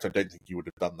of the character, I don't think he would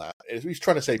have done that. If he's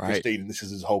trying to save Christine, and this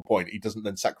is his whole point, he doesn't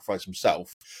then sacrifice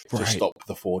himself to stop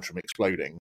the Forge from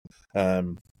exploding.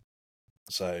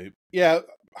 So yeah.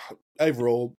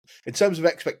 Overall, in terms of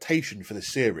expectation for the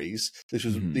series, this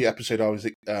was the episode I was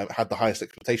had the highest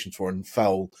expectations for and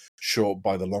fell short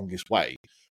by the longest way.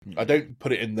 I don't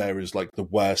put it in there as like the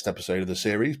worst episode of the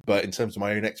series, but in terms of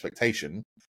my own expectation,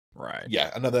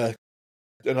 another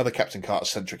Captain Carter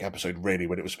centric episode, really,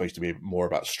 when it was supposed to be more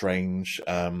about Strange.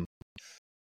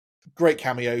 Great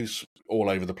cameos all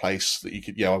over the place that you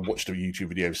could. I watched a YouTube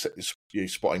video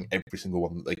spotting every single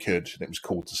one that they could, and it was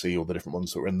cool to see all the different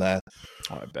ones that were in there.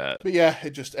 Oh, I bet. But yeah,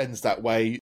 it just ends that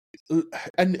way.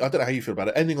 And I don't know how you feel about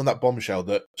it. Ending on that bombshell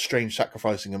that Strange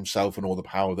sacrificing himself and all the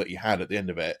power that he had at the end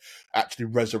of it actually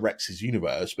resurrects his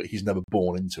universe, but he's never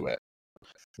born into it.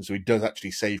 And so he does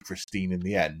actually save Christine in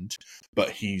the end,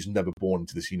 but he's never born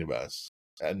into this universe,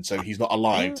 and so he's not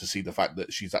alive to see the fact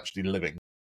that she's actually living.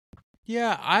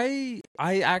 Yeah, I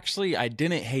actually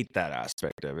didn't hate that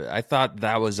aspect of it. I thought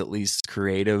that was at least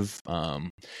creative.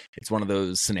 It's one of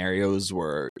those scenarios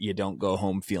where you don't go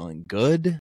home feeling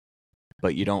good,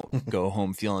 but you don't go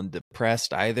home feeling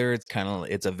depressed either.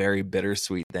 It's a very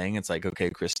bittersweet thing. It's like,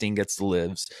 okay, Christine gets to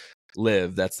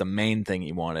live. That's the main thing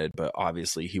he wanted, but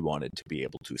obviously he wanted to be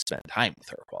able to spend time with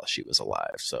her while she was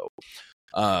alive. So,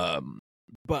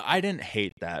 but I didn't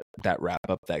hate that wrap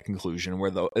up, that conclusion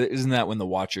where isn't that when the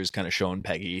Watcher's kind of showing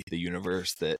Peggy the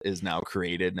universe that is now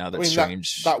created now that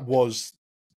Strange. That was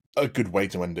a good way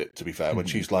to end it, to be fair, when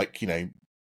she's like,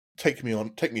 take me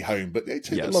home, but take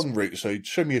the long route, so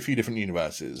show me a few different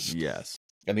universes. Yes.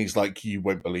 And he's like, you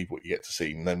won't believe what you get to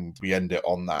see, and then we end it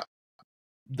on that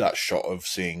shot of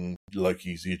seeing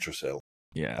Loki's Yggdrasil.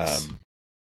 Yes.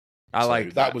 I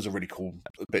like that. Was a really cool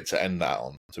bit to end that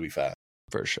on, to be fair.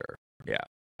 For sure. Yeah.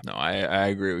 No, I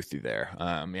agree with you there.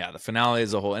 The finale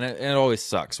as a whole, and it always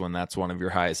sucks when that's one of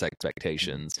your highest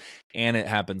expectations, and it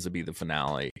happens to be the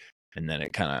finale, and then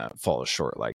it kind of falls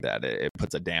short like that. It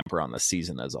puts a damper on the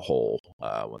season as a whole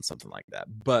when something like that.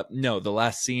 But no, the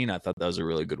last scene, I thought that was a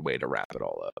really good way to wrap it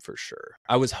all up for sure.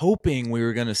 I was hoping we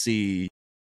were going to see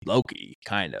Loki,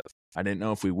 kind of. I didn't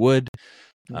know if we would.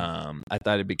 I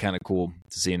thought it'd be kind of cool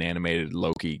to see an animated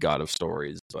Loki, God of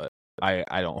Stories, but I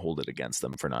don't hold it against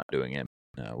them for not doing it.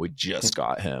 We just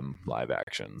got him live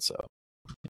action, so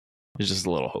it's just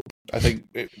a little hope. I think,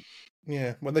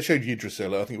 when they showed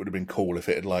Yggdrasil, I think it would have been cool if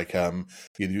it had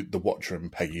the Watcher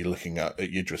and Peggy looking at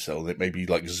Yggdrasil, and it maybe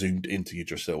zoomed into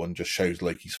Yggdrasil and just shows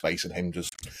Loki's face, and him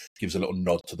just gives a little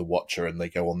nod to the Watcher, and they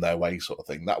go on their way, sort of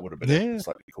thing. That would have been a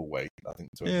slightly cool way, I think,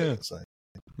 to end it. So.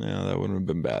 Yeah, that wouldn't have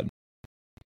been bad.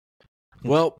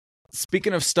 Well,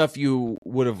 speaking of stuff you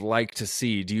would have liked to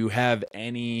see, do you have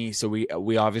any? So we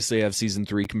obviously have season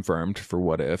 3 confirmed for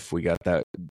What If. We got that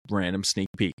random sneak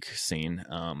peek scene.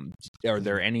 Are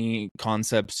there any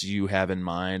concepts you have in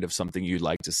mind of something you'd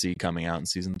like to see coming out in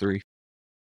season 3?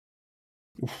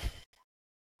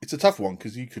 It's a tough one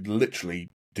because you could literally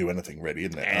do anything, really,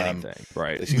 isn't it? Anything,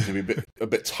 right? They seem to be a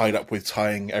bit tied up with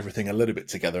tying everything a little bit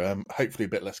together. Hopefully, a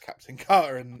bit less Captain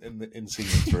Carter in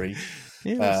season 3.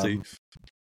 We'll see.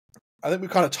 I think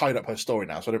we've kind of tied up her story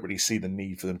now, so I don't really see the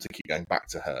need for them to keep going back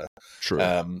to her. True.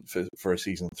 For a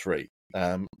season 3.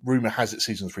 Rumor has it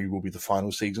season 3 will be the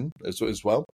final season as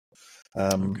well.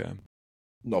 Okay.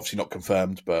 Obviously not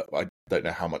confirmed, but I don't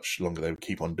know how much longer they would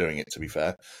keep on doing it, to be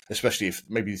fair. Especially if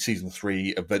maybe season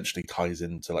 3 eventually ties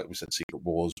into, like we said, Secret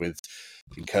Wars with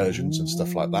incursions and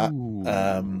stuff like that.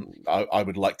 I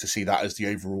would like to see that as the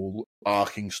overall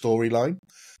arcing storyline,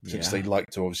 since they'd like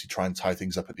to obviously try and tie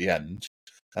things up at the end.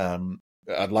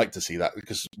 I'd like to see that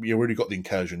because we already got the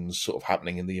incursions sort of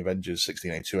happening in the Avengers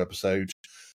 1682 episode.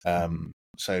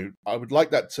 So I would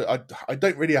like that to. I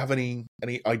don't really have any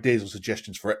ideas or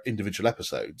suggestions for individual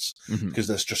episodes because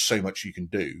there's just so much you can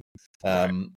do.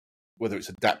 Whether it's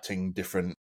adapting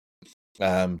different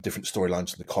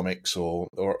storylines in the comics or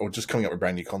just coming up with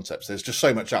brand new concepts. There's just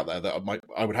so much out there that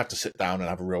I would have to sit down and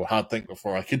have a real hard think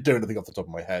before I could do anything off the top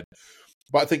of my head.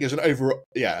 But I think there's an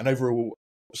overall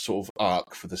sort of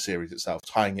arc for the series itself,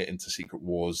 tying it into Secret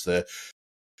Wars, the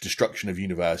destruction of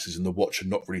universes, and the Watcher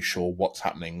not really sure what's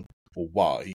happening or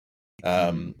why,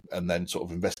 and then sort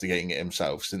of investigating it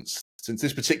himself. Since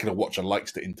this particular Watcher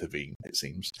likes to intervene, it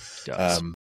seems. Does.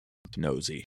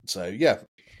 Nosy. So yeah,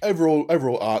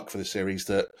 overall arc for the series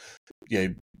that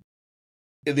at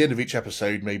the end of each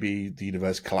episode, maybe the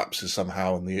universe collapses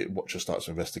somehow, and the Watcher starts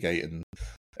to investigate,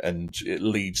 and it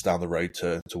leads down the road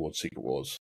towards Secret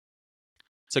Wars.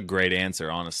 It's a great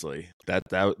answer, honestly.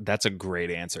 That's a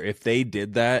great answer. If they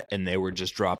did that and they were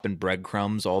just dropping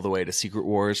breadcrumbs all the way to Secret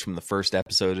Wars from the first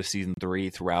episode of season 3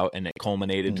 throughout, and it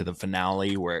culminated to the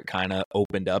finale where it kind of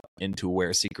opened up into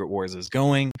where Secret Wars is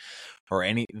going, or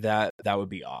that would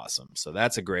be awesome. So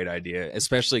that's a great idea,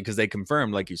 especially because they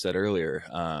confirmed, like you said earlier,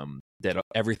 that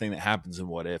everything that happens in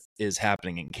What If is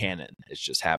happening in canon. It's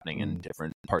just happening in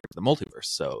different parts of the multiverse.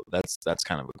 So that's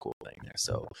kind of a cool thing there.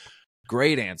 So.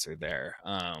 Great answer there.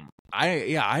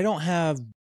 I don't have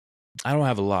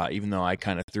a lot, even though I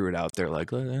kind of threw it out there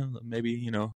like maybe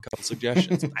a couple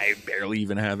suggestions. I barely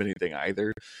even have anything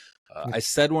either. I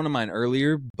said one of mine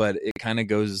earlier, but it kind of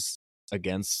goes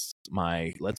against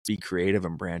my let's be creative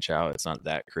and branch out. It's not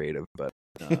that creative, but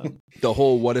the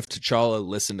whole what if T'Challa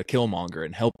listened to Killmonger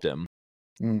and helped him,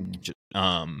 and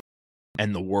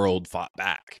the world fought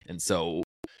back, and so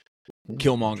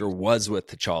Killmonger was with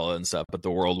T'Challa and stuff, but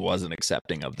the world wasn't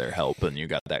accepting of their help, and you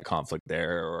got that conflict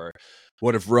there. Or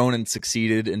what if Ronan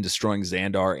succeeded in destroying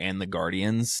Xandar and the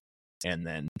Guardians, and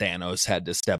then Thanos had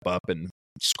to step up and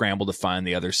scramble to find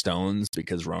the other stones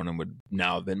because Ronan would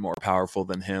now have been more powerful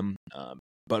than him.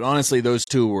 But honestly, those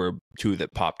two were two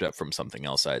that popped up from something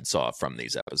else I had saw from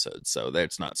these episodes, so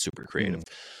that's not super creative.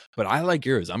 But I like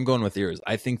yours. I'm going with yours.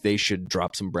 I think they should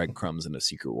drop some breadcrumbs into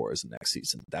Secret Wars next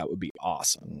season. That would be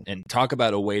awesome. And talk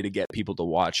about a way to get people to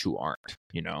watch who aren't,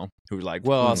 who are like,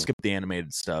 well, I'll skip the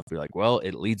animated stuff. You're like, well,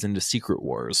 it leads into Secret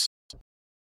Wars.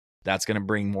 That's going to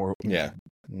bring more,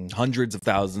 hundreds of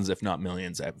thousands, if not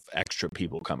millions, of extra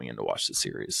people coming in to watch the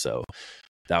series. So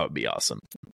that would be awesome.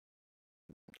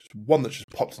 One that just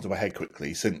popped into my head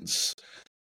quickly, since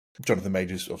Jonathan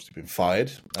Majors obviously been fired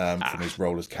from his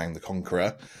role as Kang the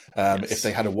Conqueror. If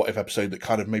they had a What If episode that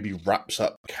kind of maybe wraps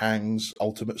up Kang's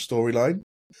ultimate storyline,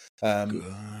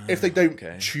 If they don't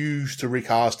Okay. choose to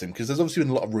recast him, because there's obviously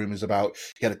been a lot of rumors about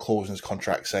he had a clause in his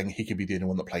contract saying he could be the only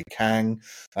one that played Kang,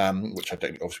 which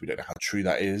obviously we don't know how true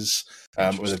that is.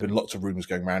 Where there've been lots of rumors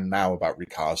going around now about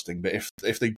recasting, but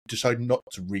if they decide not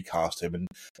to recast him and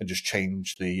just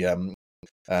change the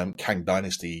Kang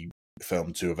Dynasty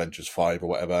film to Avengers 5 or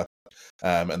whatever,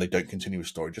 and they don't continue a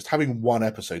story, just having one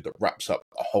episode that wraps up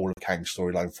a whole of Kang's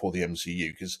storyline for the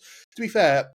MCU, because to be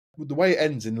fair, the way it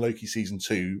ends in Loki season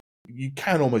 2, you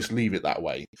can almost leave it that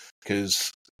way,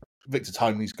 because Victor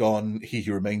Timely's gone, He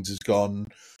Who Remains is gone,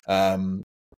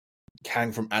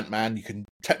 Kang from Ant-Man, you can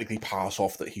technically pass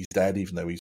off that he's dead, even though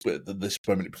at this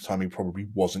moment in time he probably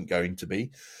wasn't going to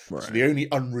be. Right. So the only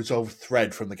unresolved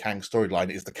thread from the Kang storyline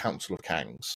is the Council of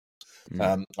Kangs.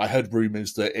 I heard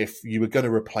rumours that if you were going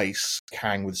to replace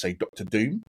Kang with, say, Doctor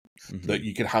Doom, that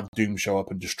you could have Doom show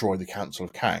up and destroy the Council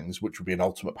of Kangs, which would be an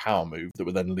ultimate power move that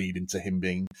would then lead into him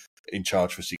being in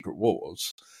charge for Secret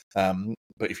Wars.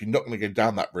 But if you're not going to go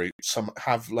down that route,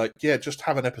 just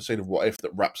have an episode of What If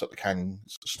that wraps up the Kang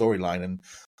storyline, and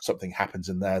something happens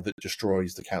in there that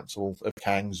destroys the Council of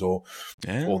Kangs or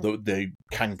the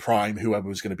Kang Prime, whoever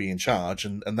was going to be in charge,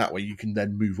 and that way you can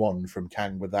then move on from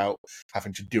Kang without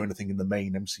having to do anything in the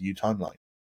main MCU timeline.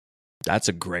 That's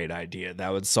a great idea.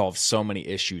 That would solve so many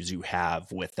issues you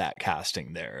have with that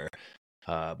casting there.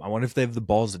 I wonder if they have the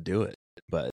balls to do it,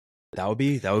 but that would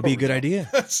be a good idea.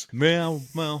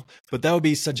 Well, but that would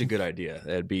be such a good idea.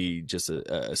 That'd be just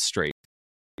a straight,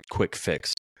 quick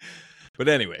fix. But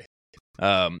anyway,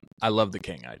 I love the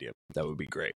King idea. That would be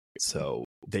great. So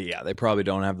they probably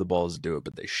don't have the balls to do it,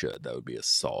 but they should. That would be a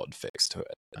solid fix to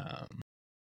it.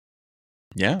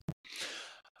 Yeah.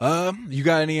 You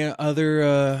got any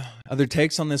other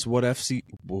takes on this what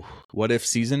if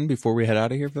season before we head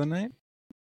out of here for the night?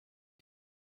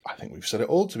 I think we've said it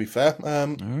all, to be fair.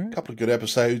 A couple of good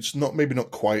episodes, maybe not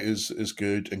quite as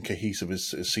good and cohesive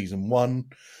as season 1,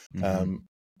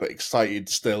 but excited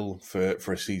still for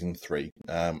a season 3,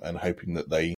 and hoping that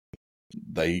they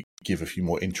give a few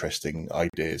more interesting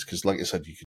ideas, because like I said,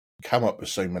 you could come up with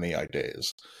so many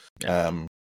ideas.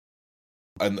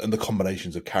 And the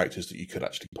combinations of characters that you could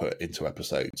actually put into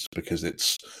episodes, because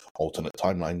it's alternate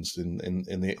timelines in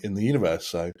the universe.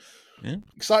 So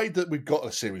excited that we've got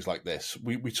a series like this.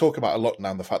 We talk about a lot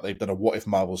now the fact they've done a What If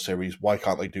Marvel series. Why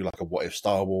can't they do like a What If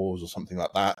Star Wars or something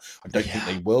like that? I don't think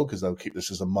they will, because they'll keep this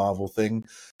as a Marvel thing.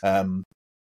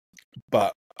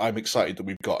 But I'm excited that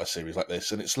we've got a series like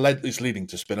this, and it's leading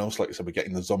to spin-offs. Like I said, we're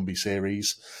getting the zombie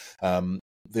series.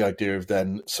 The idea of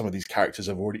then some of these characters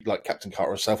have already, like Captain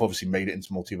Carter herself, obviously made it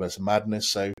into Multiverse of Madness.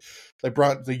 So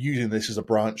they're using this as a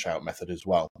branch out method as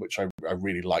well, which I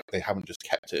really like. They haven't just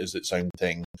kept it as its own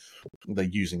thing. They're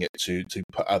using it to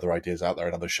put other ideas out there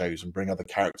in other shows and bring other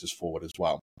characters forward as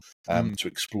well, to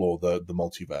explore the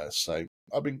multiverse. So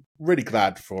I've been really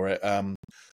glad for it.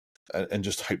 And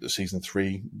just hope that season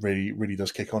 3 really, really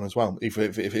does kick on as well, if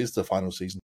it is the final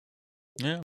season.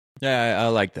 Yeah, I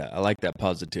like that. I like that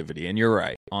positivity. And you're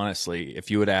right. Honestly,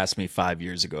 if you would ask me 5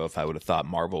 years ago if I would have thought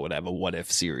Marvel would have a What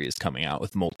If series coming out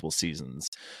with multiple seasons,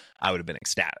 I would have been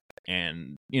ecstatic.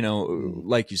 And,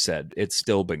 like you said, it's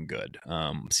still been good.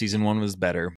 Season 1 was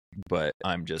better, but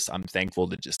I'm thankful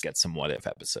to just get some What If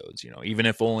episodes. Even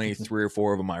if only 3 or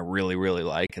 4 of them I really, really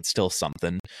like, it's still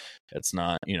something. It's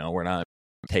not, we're not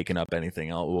taking up anything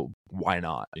else. Well, why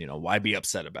not? Why be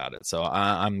upset about it? So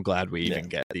I'm glad we even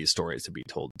get these stories to be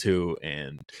told too.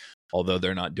 And although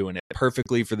they're not doing it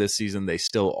perfectly for this season, they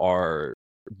still are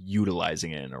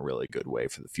utilizing it in a really good way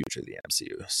for the future of the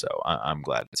MCU. So I'm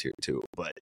glad it's here too.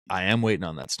 But I am waiting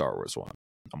on that Star Wars one.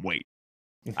 I'm waiting.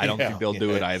 I don't think they'll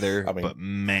do it either. But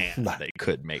man, they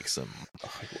could make some.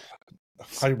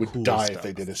 I would cool die stuff if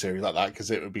they did a series like that,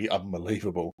 because it would be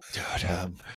unbelievable.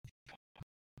 Dude,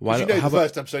 the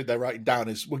first episode they're writing down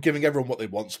is we're giving everyone what they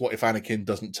want. So what if Anakin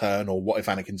doesn't turn, or what if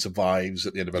Anakin survives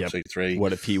at the end of episode 3?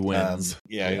 What if he wins?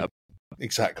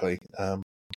 Exactly.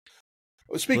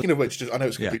 Speaking of which, I know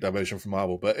it's a complete diversion from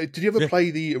Marvel, but did you ever play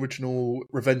the original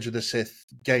Revenge of the Sith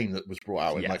game that was brought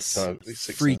out in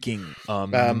freaking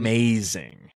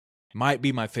amazing. Might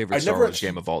be my favorite Star Wars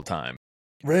game of all time.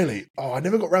 Really? Oh, I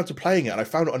never got around to playing it, and I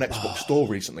found it on Xbox Store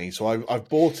recently, so I've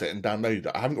bought it and downloaded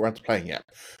it. I haven't got around to playing it yet.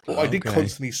 What I did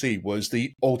constantly see was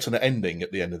the alternate ending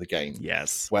at the end of the game.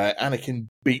 Yes. Where Anakin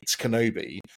beats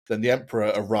Kenobi, then the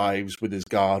Emperor arrives with his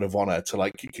guard of honor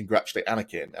to congratulate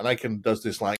Anakin, and Anakin does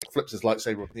this flips his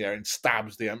lightsaber up in the air and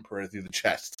stabs the Emperor through the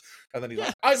chest, and then he's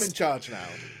like, "I'm in charge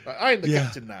now. I'm the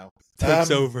captain now."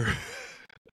 Takes over.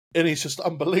 And he's just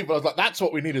unbelievable. I was like, "That's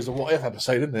what we need as a What If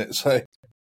episode, isn't it?" So.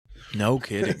 No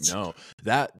kidding. No,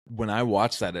 that when I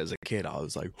watched that as a kid, I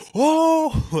was like,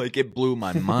 oh, like it blew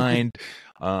my mind.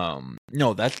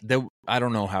 No, that I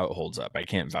don't know how it holds up. I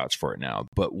can't vouch for it now.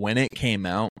 But when it came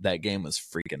out, that game was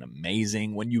freaking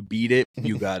amazing. When you beat it,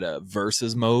 you got a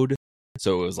versus mode.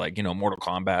 So it was like, Mortal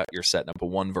Kombat, you're setting up a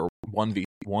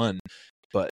 1v1,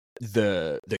 but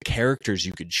the characters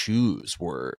you could choose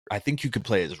were, I think you could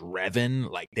play as Revan.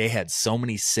 Like they had so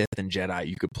many Sith and Jedi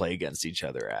you could play against each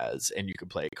other as, and you could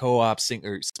play co-op,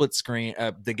 or split screen.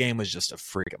 The game was just a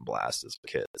freaking blast as a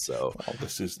kid. So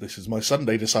this is my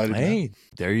Sunday decided. Hey,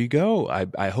 there you go.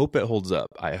 I hope it holds up.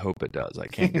 I hope it does. I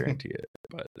can't guarantee it,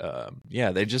 but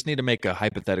yeah, they just need to make a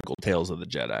hypothetical Tales of the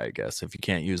Jedi. I guess if you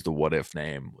can't use the what if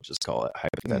name, we'll just call it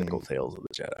hypothetical Tales of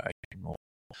the Jedi. We'll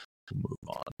move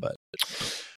on, but.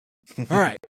 All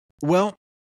right. Well,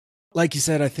 like you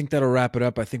said, I think that'll wrap it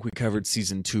up. I think we covered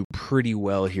season 2 pretty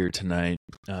well here tonight.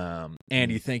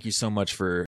 Andy, thank you so much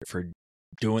for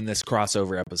doing this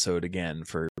crossover episode again,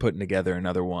 for putting together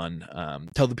another one.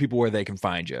 Tell the people where they can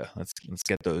find you. Let's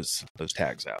get those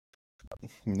tags out.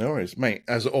 No worries, mate.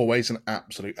 As always, an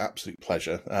absolute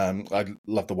pleasure. I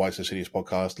love the Why So Serious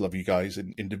podcast. Love you guys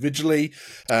individually.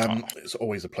 It's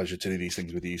always a pleasure to do these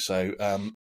things with you. So,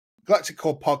 Galactic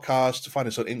Core Podcast. Find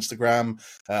us on Instagram,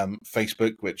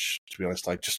 Facebook, which, to be honest,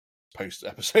 I just post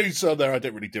episodes on there. I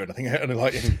don't really do anything. I don't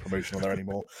like any promotion on there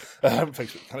anymore.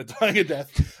 Facebook kind of dying a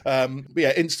death. But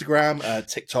yeah, Instagram,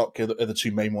 TikTok are the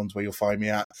two main ones where you'll find me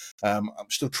at. I'm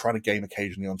still trying to game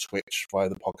occasionally on Twitch via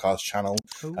the podcast channel.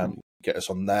 Get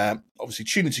us on there. Obviously,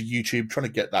 tune into YouTube, trying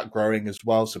to get that growing as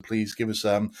well. So please give us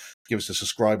a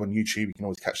subscribe on YouTube. You can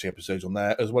always catch the episodes on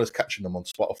there, as well as catching them on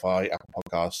Spotify, Apple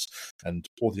Podcasts, and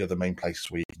all the other main places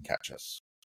where you can catch us.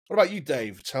 What about you,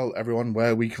 Dave? Tell everyone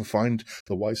where we can find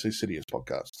the Why So Serious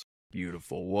podcast.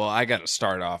 Beautiful. Well, I got to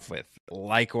start off with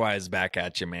likewise back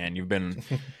at you, man. You've been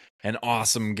an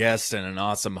awesome guest and an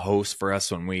awesome host for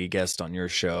us when we guest on your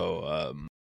show.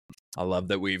 I love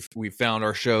that we've found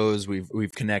our shows,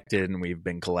 we've connected, and we've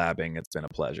been collabing. It's been a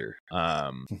pleasure.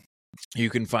 You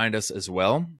can find us as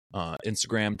well,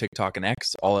 Instagram, TikTok, and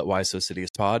X, all at Why So Serious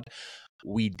Pod.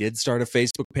 We did start a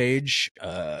Facebook page.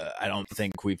 I don't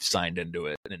think we've signed into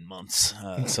it in months,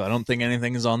 so I don't think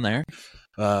anything is on there.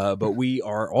 But we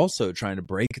are also trying to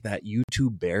break that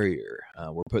YouTube barrier.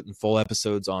 We're putting full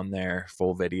episodes on there,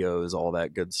 full videos, all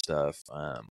that good stuff.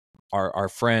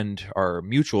 Our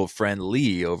mutual friend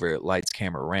Lee over at Lights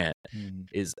Camera Rant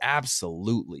is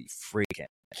absolutely freaking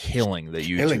killing the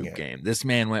YouTube game. This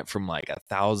man went from like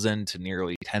 1,000 to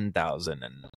nearly 10,000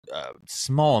 in a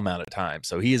small amount of time.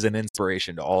 So he is an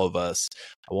inspiration to all of us.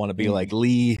 I want to be like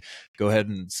Lee. Go ahead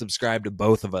and subscribe to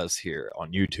both of us here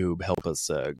on YouTube. Help us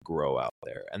grow out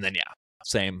there. And then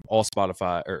same, all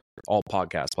Spotify or all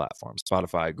podcast platforms,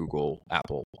 Spotify, Google,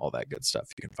 Apple, all that good stuff.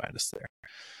 You can find us there.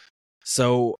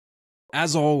 So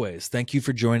as always, thank you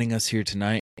for joining us here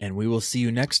tonight, and we will see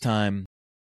you next time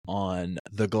on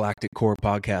the Galactic Core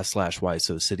Podcast / Why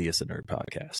So Serious a Nerd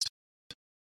Podcast.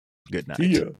 Good night.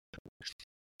 See ya.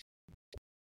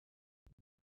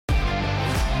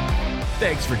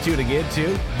 Thanks for tuning in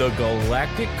to the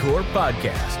Galactic Core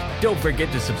Podcast. Don't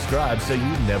forget to subscribe so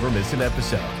you never miss an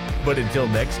episode. But until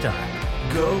next time,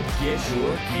 go get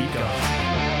your geek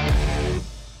on.